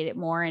appreciate it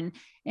more. And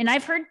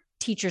I've heard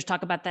teachers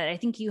talk about that. I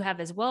think you have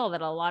as well,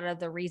 that a lot of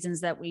the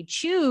reasons that we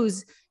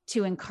choose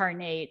to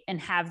incarnate and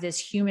have this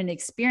human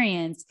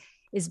experience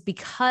is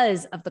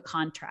because of the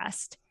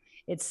contrast.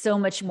 It's so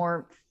much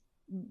more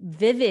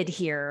vivid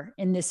here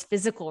in this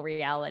physical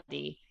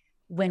reality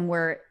when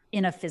we're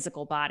in a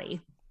physical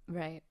body.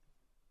 Right.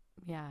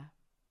 Yeah.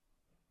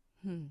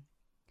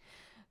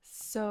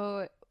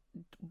 So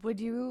would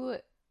you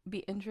be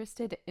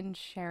interested in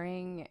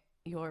sharing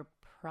your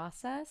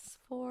process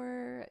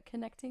for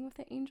connecting with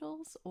the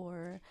angels?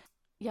 Or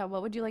yeah,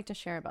 what would you like to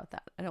share about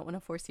that? I don't want to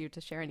force you to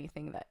share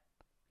anything that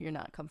you're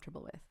not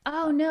comfortable with.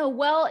 Oh, no.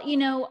 Well, you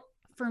know,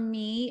 for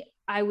me,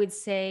 I would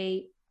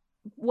say,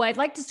 well, I'd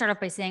like to start off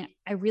by saying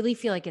I really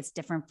feel like it's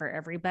different for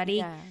everybody.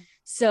 Yeah.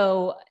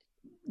 So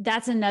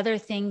that's another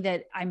thing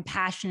that I'm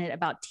passionate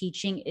about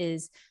teaching,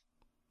 is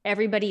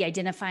everybody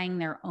identifying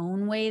their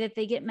own way that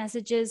they get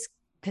messages.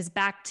 Because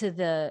back to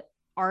the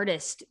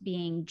artist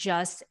being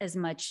just as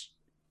much,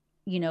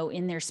 you know,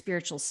 in their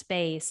spiritual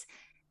space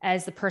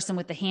as the person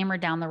with the hammer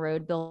down the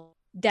road, Bill,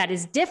 that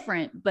is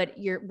different, but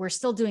we're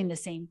still doing the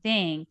same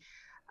thing.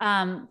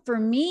 For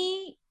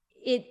me,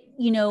 it,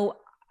 you know,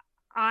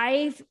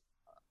 I've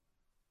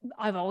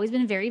always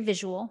been very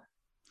visual.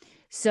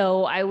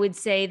 So I would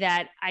say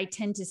that I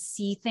tend to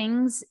see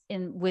things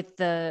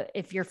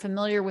if you're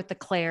familiar with the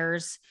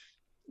clairs,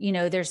 you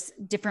know, there's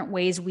different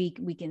ways we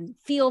can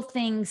feel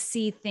things,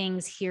 see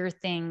things, hear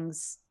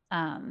things,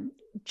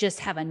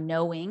 just have a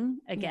knowing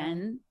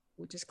again,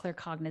 which is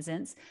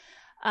claircognizance.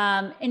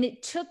 And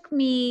it took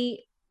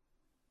me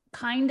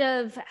kind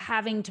of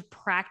having to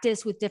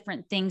practice with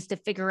different things to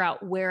figure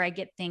out where I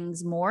get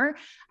things more.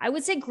 I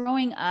would say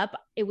growing up,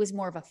 it was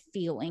more of a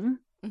feeling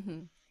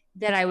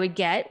that I would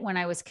get when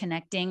I was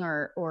connecting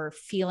or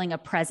feeling a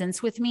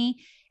presence with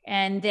me.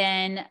 And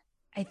then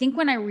I think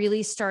when I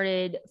really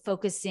started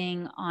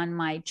focusing on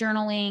my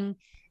journaling,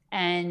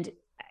 and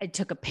I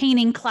took a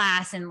painting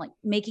class and like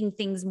making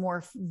things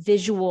more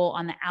visual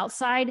on the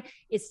outside,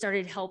 it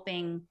started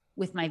helping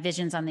with my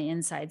visions on the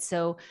inside.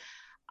 So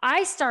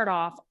I start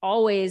off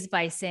always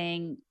by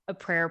saying a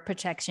prayer of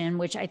protection,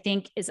 which I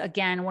think is,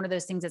 again, one of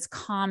those things that's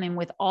common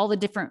with all the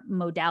different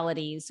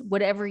modalities,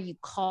 whatever you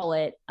call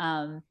it.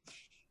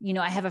 You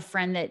know, I have a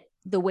friend that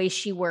the way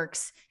she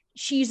works,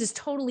 she uses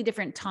totally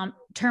different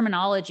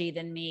terminology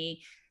than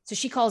me. So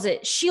she calls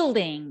it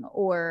shielding,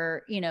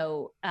 or, you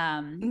know,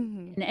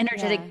 an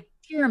energetic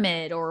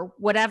pyramid or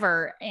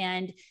whatever.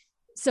 And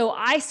so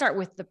I start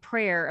with the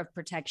prayer of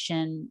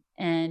protection.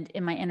 And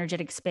in my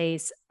energetic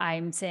space,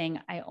 I'm saying,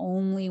 I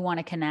only want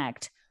to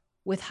connect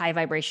with high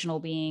vibrational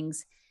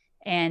beings,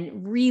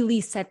 and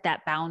really set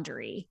that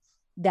boundary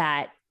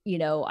that, you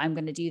know, I'm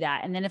going to do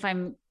that. And then if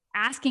I'm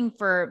asking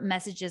for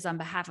messages on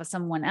behalf of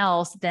someone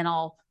else, then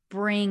I'll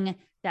bring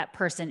that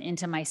person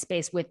into my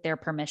space with their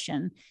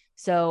permission.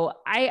 So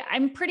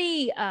I'm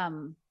pretty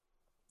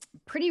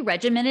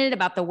regimented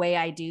about the way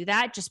I do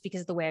that, just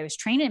because of the way I was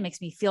trained. It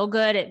makes me feel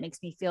good. It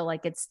makes me feel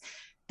like it's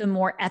the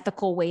more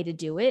ethical way to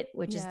do it,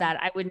 which is that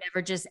I would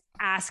never just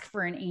ask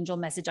for an angel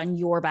message on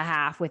your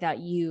behalf without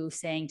you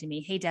saying to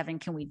me, hey, Devin,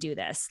 can we do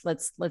this?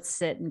 Let's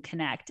sit and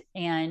connect.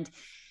 And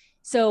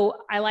so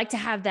I like to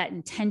have that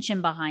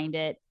intention behind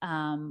it,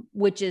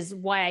 which is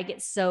why I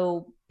get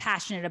so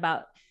passionate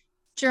about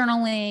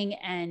journaling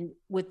and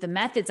with the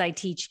methods I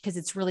teach, because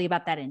it's really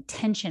about that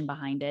intention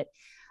behind it.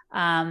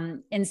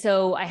 And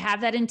so I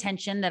have that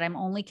intention that I'm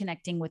only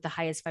connecting with the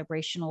highest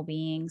vibrational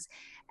beings.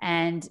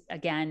 And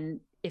again,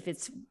 if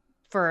it's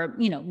for,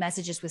 you know,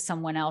 messages with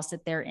someone else,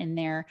 that they're in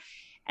there.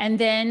 And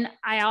then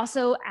I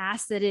also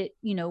ask that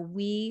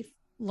we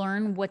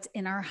learn what's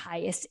in our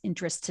highest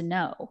interest to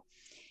know.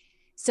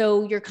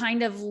 So you're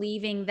kind of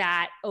leaving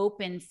that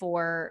open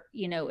for,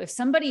 if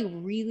somebody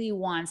really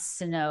wants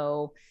to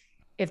know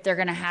if they're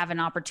going to have an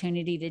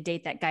opportunity to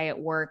date that guy at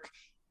work,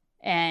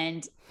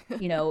 And,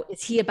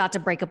 is he about to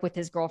break up with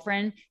his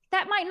girlfriend?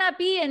 That might not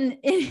be in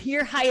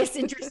your highest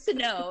interest to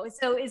know.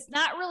 So it's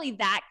not really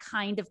that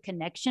kind of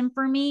connection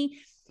for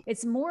me.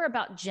 It's more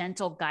about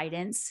gentle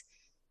guidance.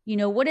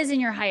 What is in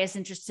your highest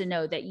interest to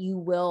know that you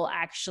will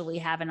actually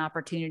have an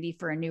opportunity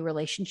for a new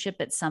relationship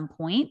at some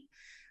point?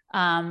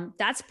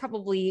 That's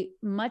probably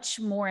much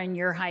more in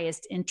your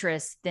highest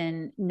interest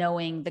than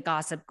knowing the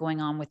gossip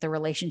going on with the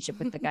relationship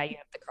with the guy you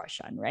have the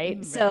crush on. Right.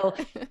 Right. So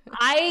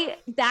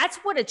that's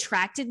what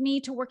attracted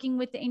me to working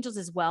with the angels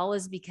as well,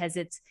 is because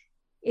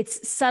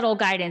it's subtle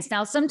guidance.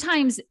 Now,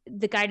 sometimes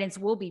the guidance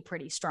will be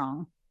pretty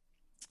strong.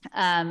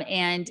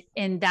 And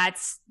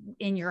that's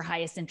in your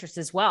highest interest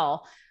as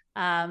well.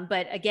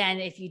 But again,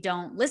 if you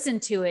don't listen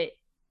to it,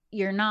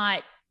 you're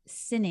not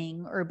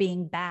sinning or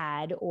being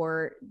bad,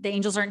 or the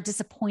angels aren't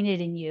disappointed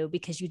in you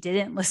because you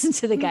didn't listen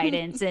to the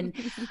guidance. And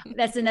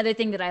that's another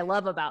thing that I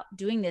love about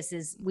doing this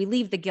is we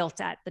leave the guilt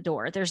at the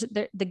door.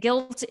 The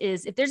guilt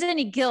is, if there's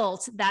any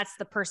guilt, that's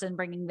the person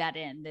bringing that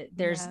in.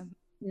 There's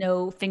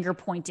no finger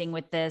pointing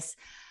with this.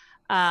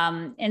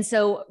 And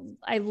so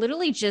I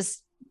literally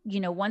just,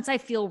 once I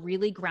feel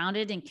really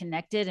grounded and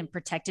connected and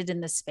protected in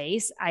the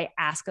space, I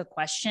ask a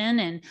question,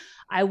 and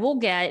I will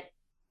get,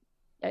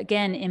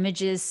 again,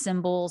 images,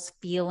 symbols,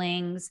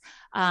 feelings,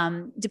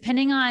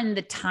 depending on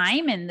the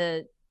time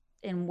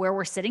and where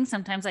we're sitting.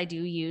 Sometimes I do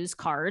use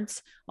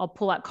cards. I'll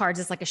pull out cards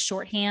as like a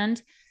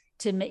shorthand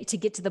to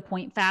get to the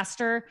point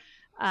faster.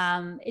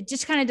 It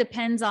just kind of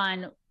depends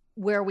on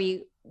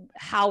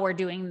how we're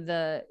doing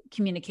the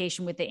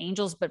communication with the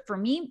angels. But for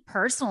me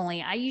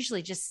personally, I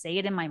usually just say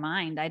it in my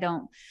mind. I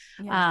don't,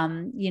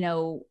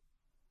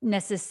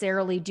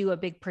 necessarily do a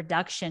big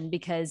production,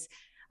 because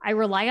I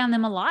rely on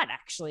them a lot.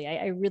 Actually,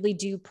 I really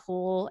do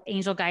pull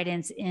angel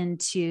guidance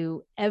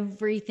into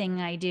everything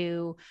I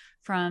do,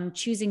 from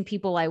choosing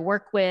people I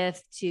work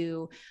with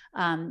to,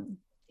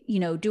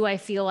 do I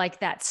feel like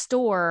that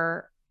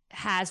store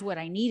has what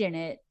I need in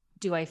it?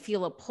 Do I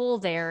feel a pull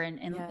there,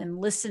 and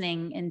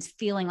listening and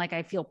feeling like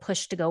I feel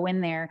pushed to go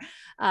in there?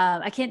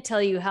 I can't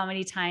tell you how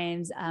many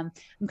times I'm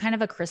kind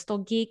of a crystal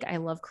geek. I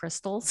love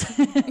crystals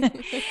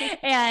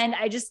and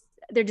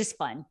they're just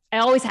fun. I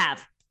always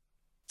have.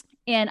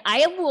 And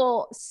I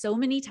will so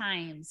many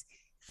times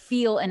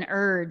feel an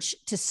urge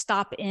to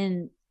stop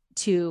in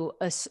to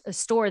a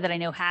store that I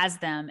know has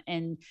them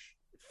and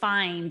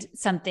find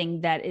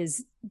something that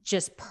is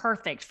just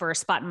perfect for a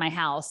spot in my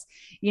house,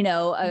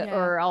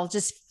 or I'll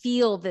just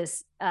feel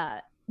this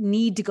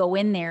need to go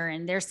in there.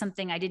 And there's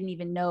something I didn't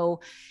even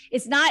know.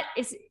 It's not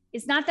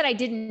that I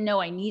didn't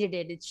know I needed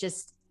it. It's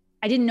just,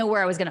 I didn't know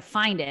where I was going to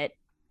find it.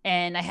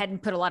 And I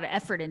hadn't put a lot of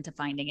effort into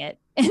finding it.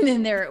 And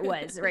then there it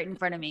was right in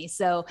front of me.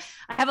 So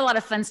I have a lot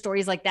of fun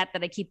stories like that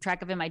I keep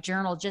track of in my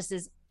journal, just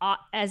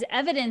as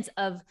evidence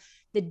of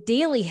the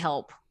daily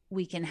help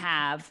we can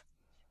have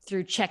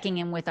through checking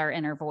in with our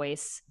inner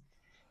voice.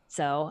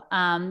 So,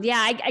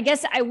 I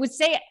guess I would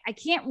say I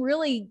can't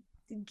really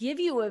give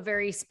you a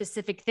very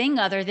specific thing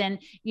other than,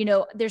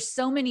 there's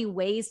so many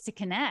ways to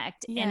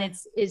connect. And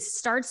it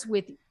starts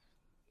with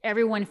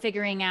everyone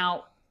figuring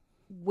out,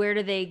 where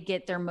do they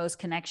get their most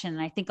connection?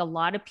 And I think a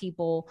lot of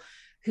people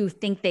who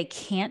think they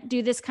can't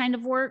do this kind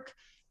of work,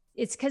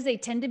 it's because they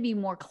tend to be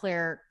more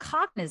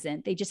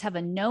claircognizant. They just have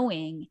a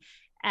knowing,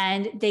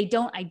 and they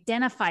don't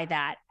identify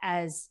that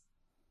as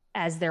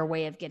their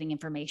way of getting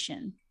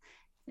information.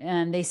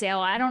 And they say, oh,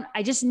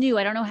 I just knew.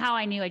 I don't know how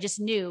I knew. I just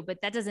knew, but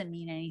that doesn't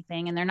mean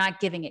anything. And they're not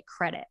giving it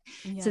credit.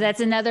 So that's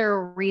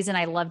another reason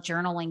I love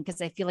journaling,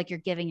 because I feel like you're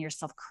giving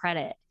yourself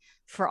credit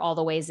for all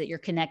the ways that you're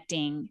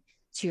connecting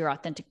to your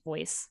authentic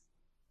voice.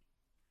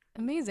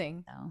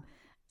 Amazing.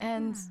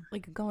 And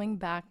like going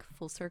back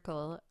full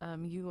circle,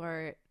 you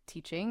are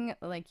teaching,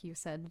 like you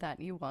said, that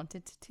you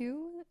wanted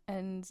to,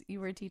 and you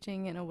were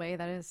teaching in a way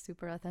that is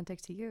super authentic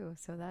to you.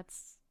 So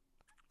that's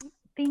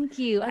thank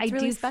you. That's I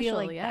really do special, feel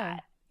like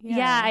that.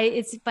 Yeah.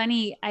 It's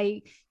funny.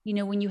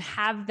 When you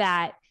have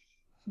that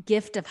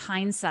gift of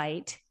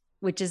hindsight,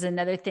 which is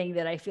another thing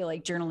that I feel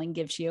like journaling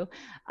gives you,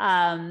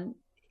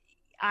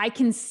 I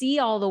can see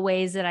all the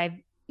ways that I've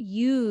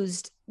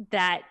used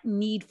that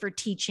need for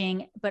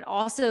teaching, but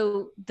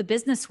also the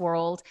business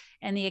world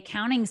and the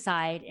accounting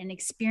side, and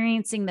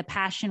experiencing the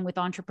passion with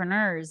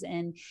entrepreneurs.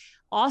 And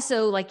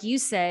also, like you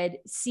said,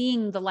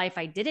 seeing the life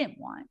I didn't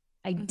want.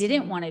 I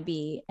didn't want to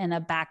be in a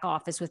back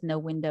office with no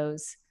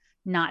windows,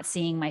 not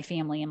seeing my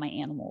family and my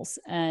animals.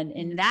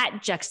 And that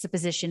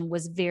juxtaposition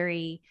was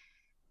very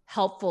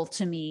helpful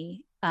to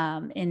me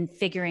in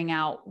figuring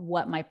out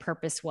what my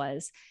purpose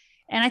was.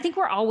 And I think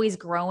we're always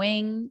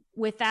growing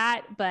with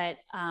that, but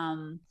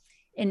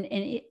and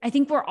I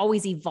think we're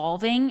always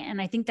evolving.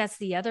 And I think that's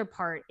the other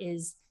part,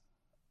 is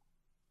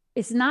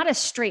it's not a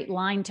straight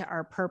line to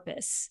our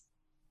purpose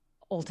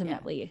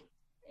ultimately.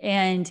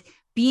 And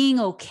being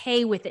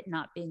okay with it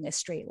not being a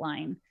straight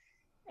line.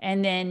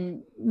 And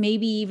then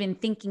maybe even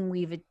thinking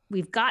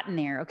we've gotten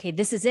there. Okay,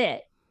 this is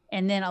it.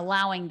 And then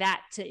allowing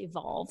that to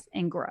evolve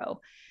and grow.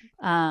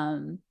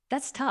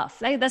 that's tough.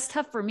 That's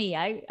tough for me.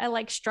 I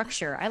like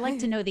structure. I like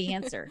to know the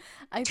answer.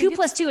 I 2 think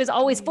plus 2 is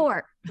always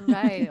 4.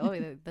 right.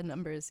 Oh, the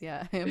numbers.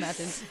 Yeah, I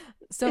imagine.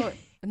 So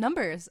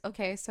numbers.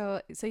 Okay.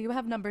 So you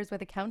have numbers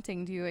with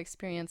accounting. Do you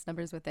experience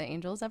numbers with the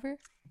angels ever?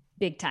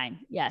 Big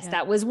time. Yes. Yeah.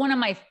 That was one of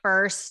my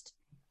first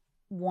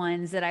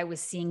ones that I was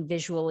seeing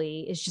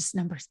visually, is just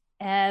numbers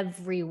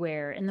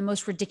everywhere in the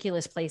most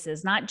ridiculous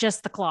places, not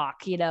just the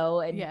clock,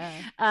 and,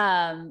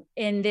 Yeah.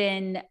 and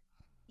then,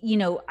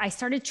 I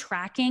started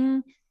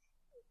tracking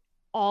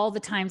all the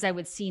times I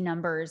would see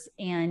numbers,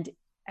 and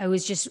I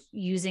was just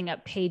using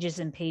up pages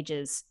and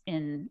pages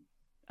in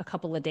a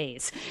couple of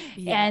days.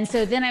 Yeah. And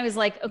so then I was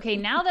like, okay,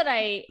 now that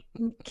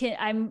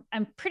I'm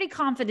pretty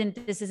confident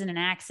that this isn't an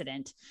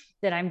accident,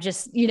 that I'm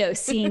just,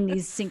 seeing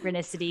these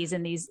synchronicities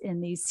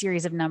in these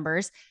series of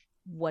numbers.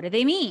 What do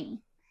they mean?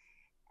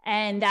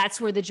 And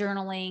that's where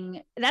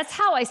that's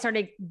how I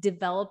started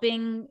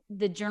developing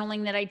the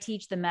journaling that I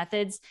teach, the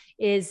methods,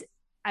 is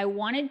I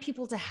wanted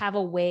people to have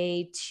a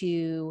way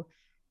to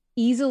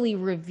easily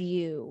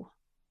review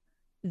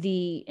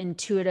the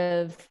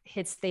intuitive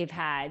hits they've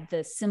had,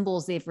 the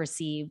symbols they've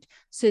received,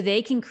 so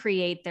they can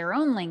create their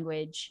own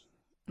language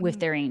with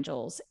their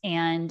angels.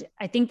 And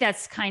I think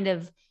that's kind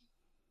of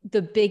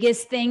the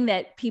biggest thing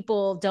that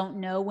people don't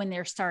know when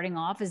they're starting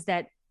off, is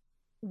that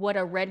what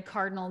a red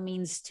cardinal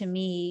means to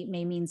me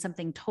may mean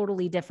something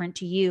totally different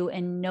to you,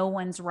 and no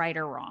one's right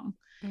or wrong.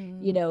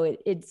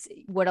 It's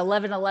what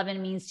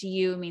 1111 means to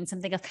you means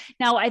something else.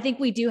 Now, I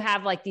think we do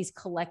have like these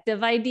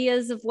collective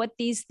ideas of what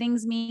these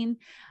things mean,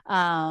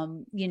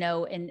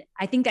 and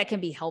I think that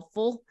can be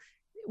helpful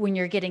when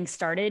you're getting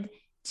started,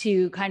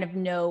 to kind of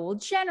know, well,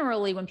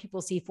 generally when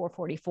people see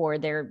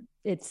 444,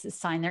 it's a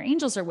sign their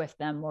angels are with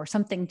them, or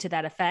something to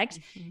that effect.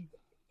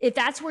 If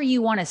that's where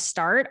you want to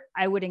start,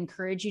 I would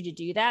encourage you to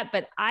do that.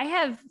 But I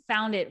have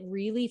found it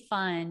really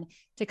fun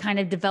to kind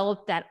of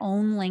develop that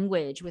own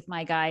language with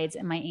my guides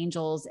and my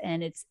angels.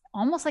 And it's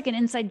almost like an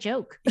inside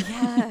joke.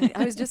 Yeah,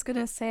 I was just going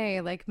to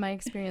say, like, my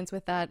experience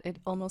with that, it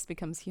almost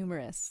becomes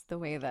humorous, the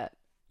way that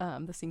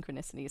the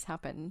synchronicities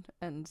happen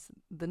and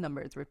the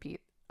numbers repeat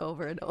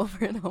over and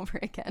over and over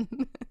again.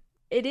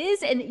 It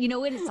is. And you know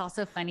what? It's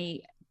also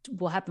funny.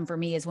 What happen for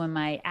me is when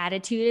my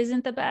attitude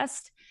isn't the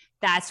best,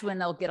 that's when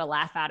they'll get a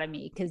laugh out of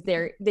me, because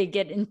they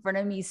get in front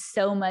of me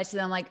so much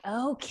that I'm like,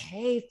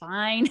 okay,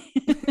 fine.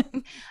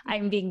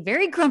 I'm being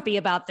very grumpy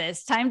about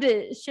this. Time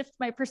to shift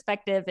my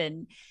perspective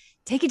and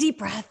take a deep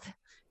breath,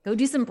 go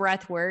do some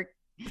breath work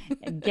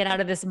and get out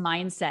of this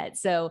mindset.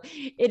 So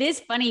it is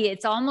funny.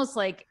 It's almost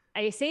like,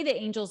 I say the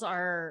angels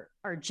are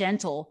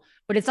gentle,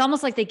 but it's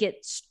almost like they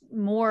get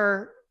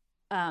more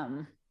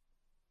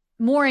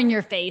in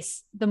your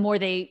face the more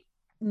they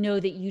know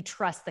that you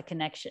trust the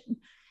connection.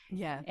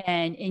 Yeah.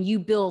 And you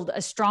build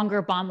a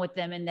stronger bond with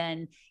them. And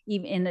then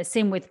even in the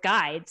same with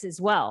guides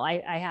as well.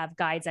 I have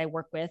guides I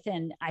work with,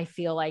 and I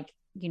feel like,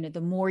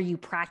 the more you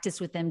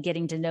practice with them,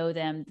 getting to know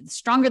them, the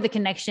stronger the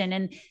connection,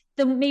 and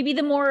maybe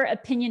the more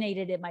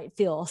opinionated it might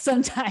feel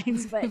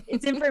sometimes, but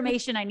it's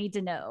information I need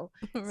to know.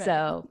 Right.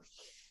 So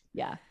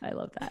yeah, I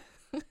love that.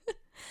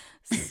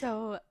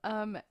 So,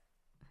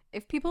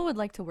 if people would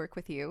like to work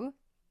with you,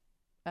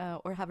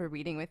 or have a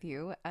reading with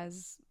you,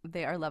 as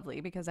they are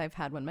lovely, because I've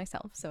had one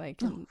myself, so I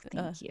can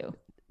thank you.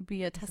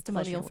 Be a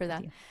testimonial for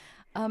that.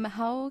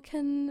 How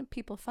can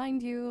people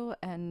find you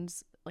and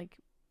like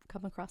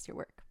come across your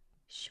work?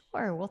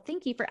 Sure. Well,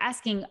 thank you for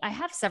asking. I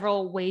have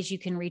several ways you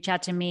can reach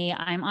out to me.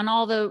 I'm on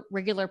all the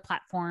regular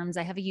platforms.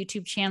 I have a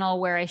YouTube channel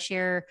where I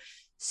share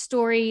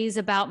stories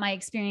about my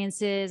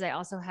experiences. I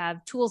also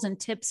have tools and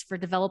tips for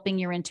developing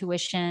your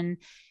intuition,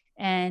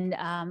 and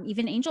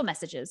even angel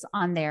messages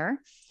on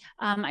there.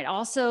 I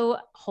also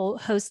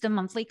host a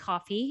monthly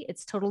coffee.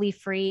 It's totally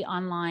free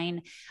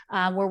online,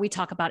 where we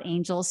talk about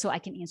angels, so I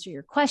can answer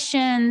your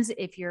questions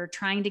if you're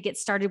trying to get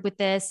started with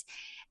this.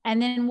 And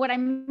then what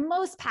I'm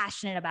most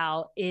passionate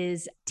about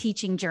is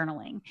teaching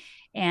journaling.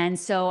 And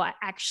so I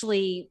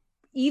actually,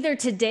 either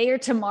today or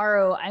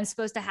tomorrow, I'm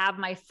supposed to have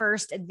my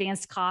first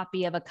advanced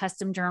copy of a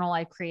custom journal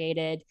I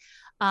created,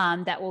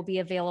 that will be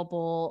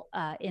available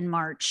in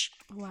March.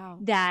 Wow.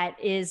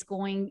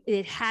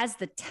 It has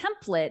the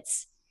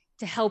templates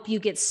to help you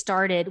get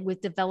started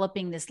with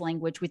developing this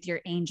language with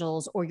your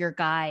angels or your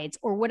guides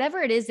or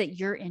whatever it is that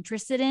you're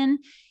interested in.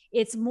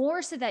 It's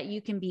more so that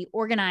you can be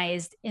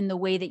organized in the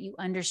way that you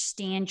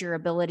understand your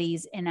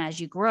abilities and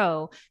as you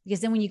grow,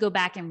 because then when you go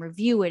back and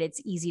review it, it's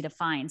easy to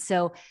find.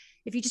 So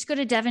if you just go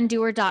to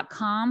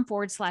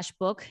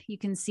devondewar.com/book, you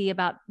can see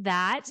about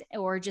that,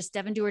 or just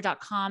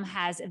devondewar.com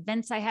has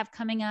events I have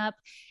coming up.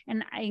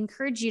 And I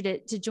encourage you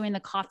to join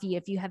the coffee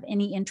if you have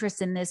any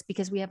interest in this,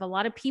 because we have a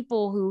lot of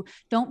people who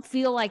don't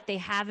feel like they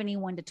have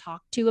anyone to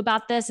talk to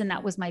about this. And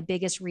that was my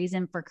biggest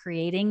reason for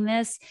creating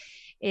this.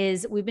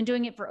 Is we've been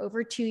doing it for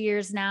over 2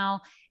 years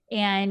now.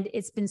 And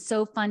it's been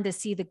so fun to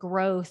see the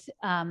growth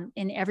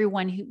in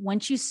everyone who,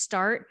 once you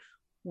start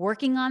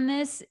working on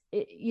this,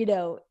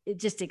 it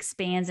just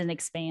expands and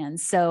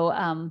expands. So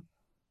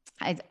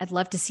I'd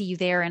love to see you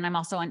there. And I'm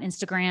also on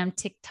Instagram,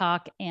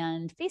 TikTok,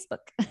 and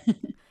Facebook.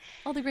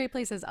 All the great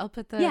places. I'll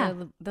put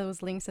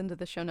those links into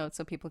the show notes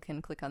so people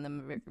can click on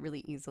them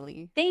really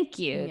easily. Thank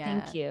you.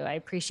 Thank you. I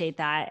appreciate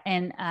that.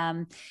 And,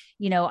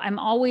 I'm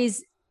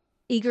always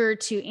eager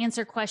to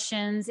answer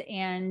questions.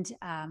 And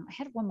I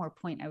had one more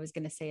point I was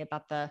going to say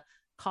about the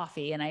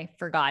coffee and I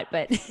forgot,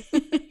 but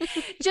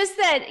just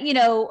that,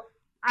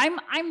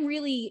 I'm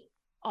really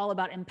all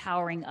about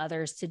empowering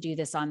others to do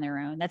this on their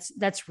own.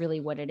 That's really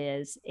what it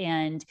is.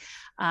 And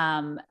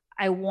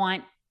I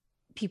want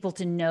people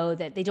to know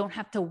that they don't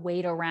have to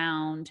wait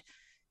around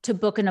to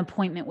book an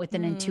appointment with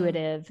an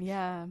intuitive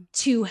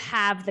to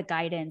have the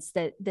guidance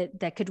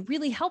that could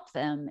really help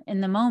them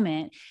in the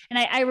moment. And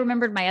I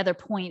remembered my other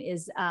point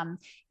is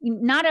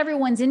not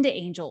everyone's into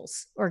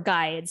angels or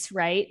guides,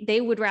 right?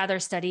 They would rather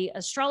study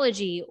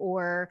astrology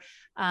or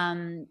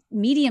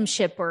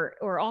mediumship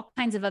or all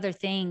kinds of other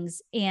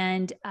things.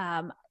 And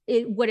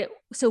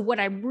so what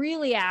I'm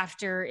really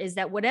after is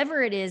that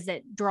whatever it is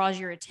that draws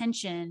your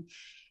attention,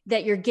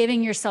 that you're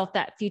giving yourself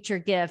that future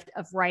gift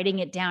of writing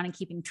it down and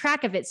keeping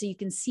track of it so you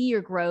can see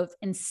your growth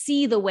and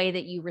see the way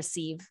that you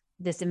receive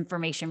this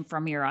information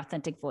from your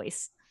authentic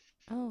voice.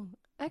 Oh,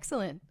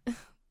 excellent.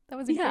 That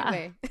was a great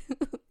way.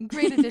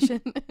 Great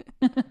addition.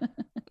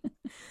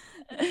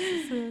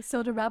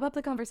 So to wrap up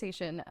the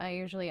conversation, I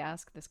usually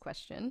ask this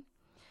question.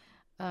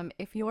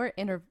 If your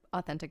inner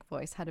authentic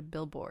voice had a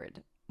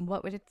billboard,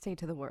 what would it say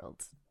to the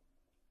world?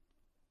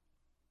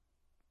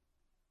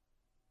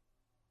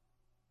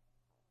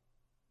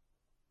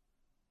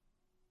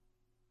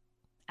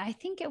 I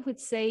think it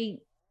would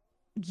say,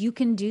 you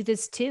can do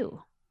this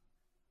too.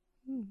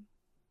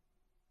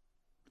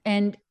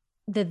 And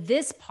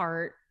this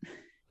part,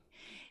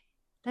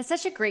 that's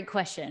such a great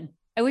question.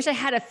 I wish I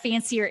had a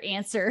fancier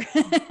answer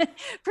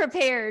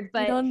prepared,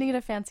 but you don't need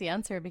a fancy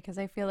answer because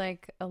I feel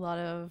like a lot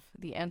of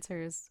the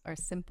answers are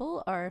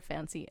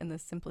fancy in the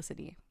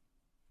simplicity.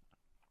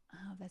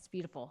 Oh, that's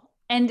beautiful.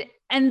 And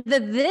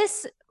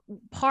this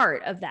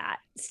part of that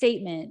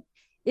statement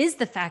is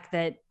the fact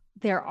that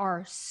there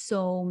are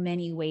so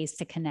many ways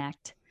to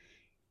connect.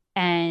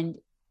 And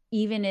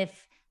even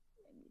if,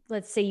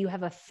 let's say you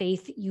have a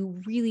faith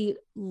you really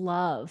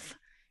love,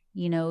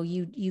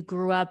 you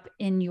grew up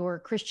in your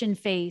Christian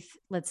faith,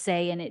 let's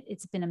say, and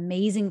it's been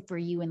amazing for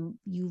you and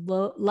you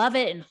love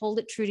it and hold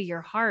it true to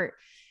your heart.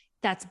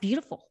 That's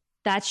beautiful.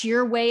 That's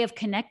your way of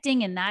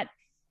connecting, and that,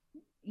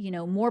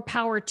 more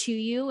power to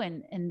you.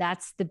 And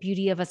that's the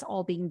beauty of us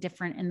all being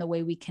different in the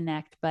way we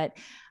connect. But,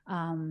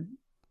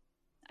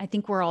 I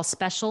think we're all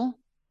special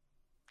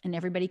and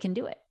everybody can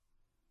do it.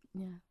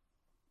 Yeah.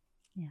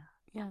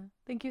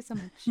 Thank you so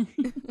much.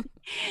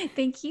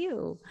 Thank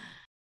you.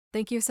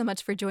 Thank you so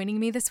much for joining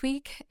me this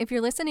week. If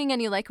you're listening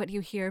and you like what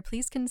you hear,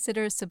 please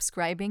consider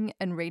subscribing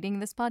and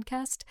rating this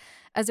podcast,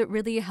 as it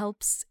really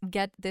helps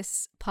get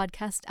this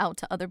podcast out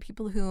to other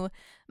people who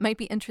might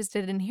be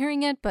interested in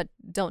hearing it but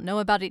don't know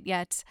about it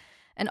yet.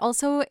 And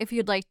also, if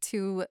you'd like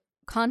to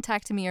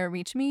contact me or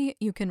reach me,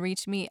 you can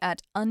reach me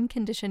at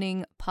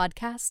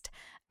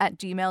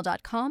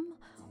unconditioningpodcast@gmail.com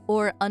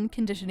or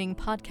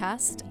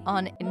unconditioningpodcast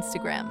on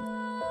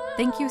Instagram.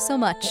 Thank you so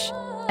much.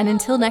 And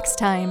until next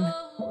time,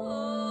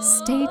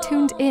 stay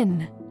tuned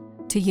in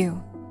to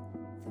you.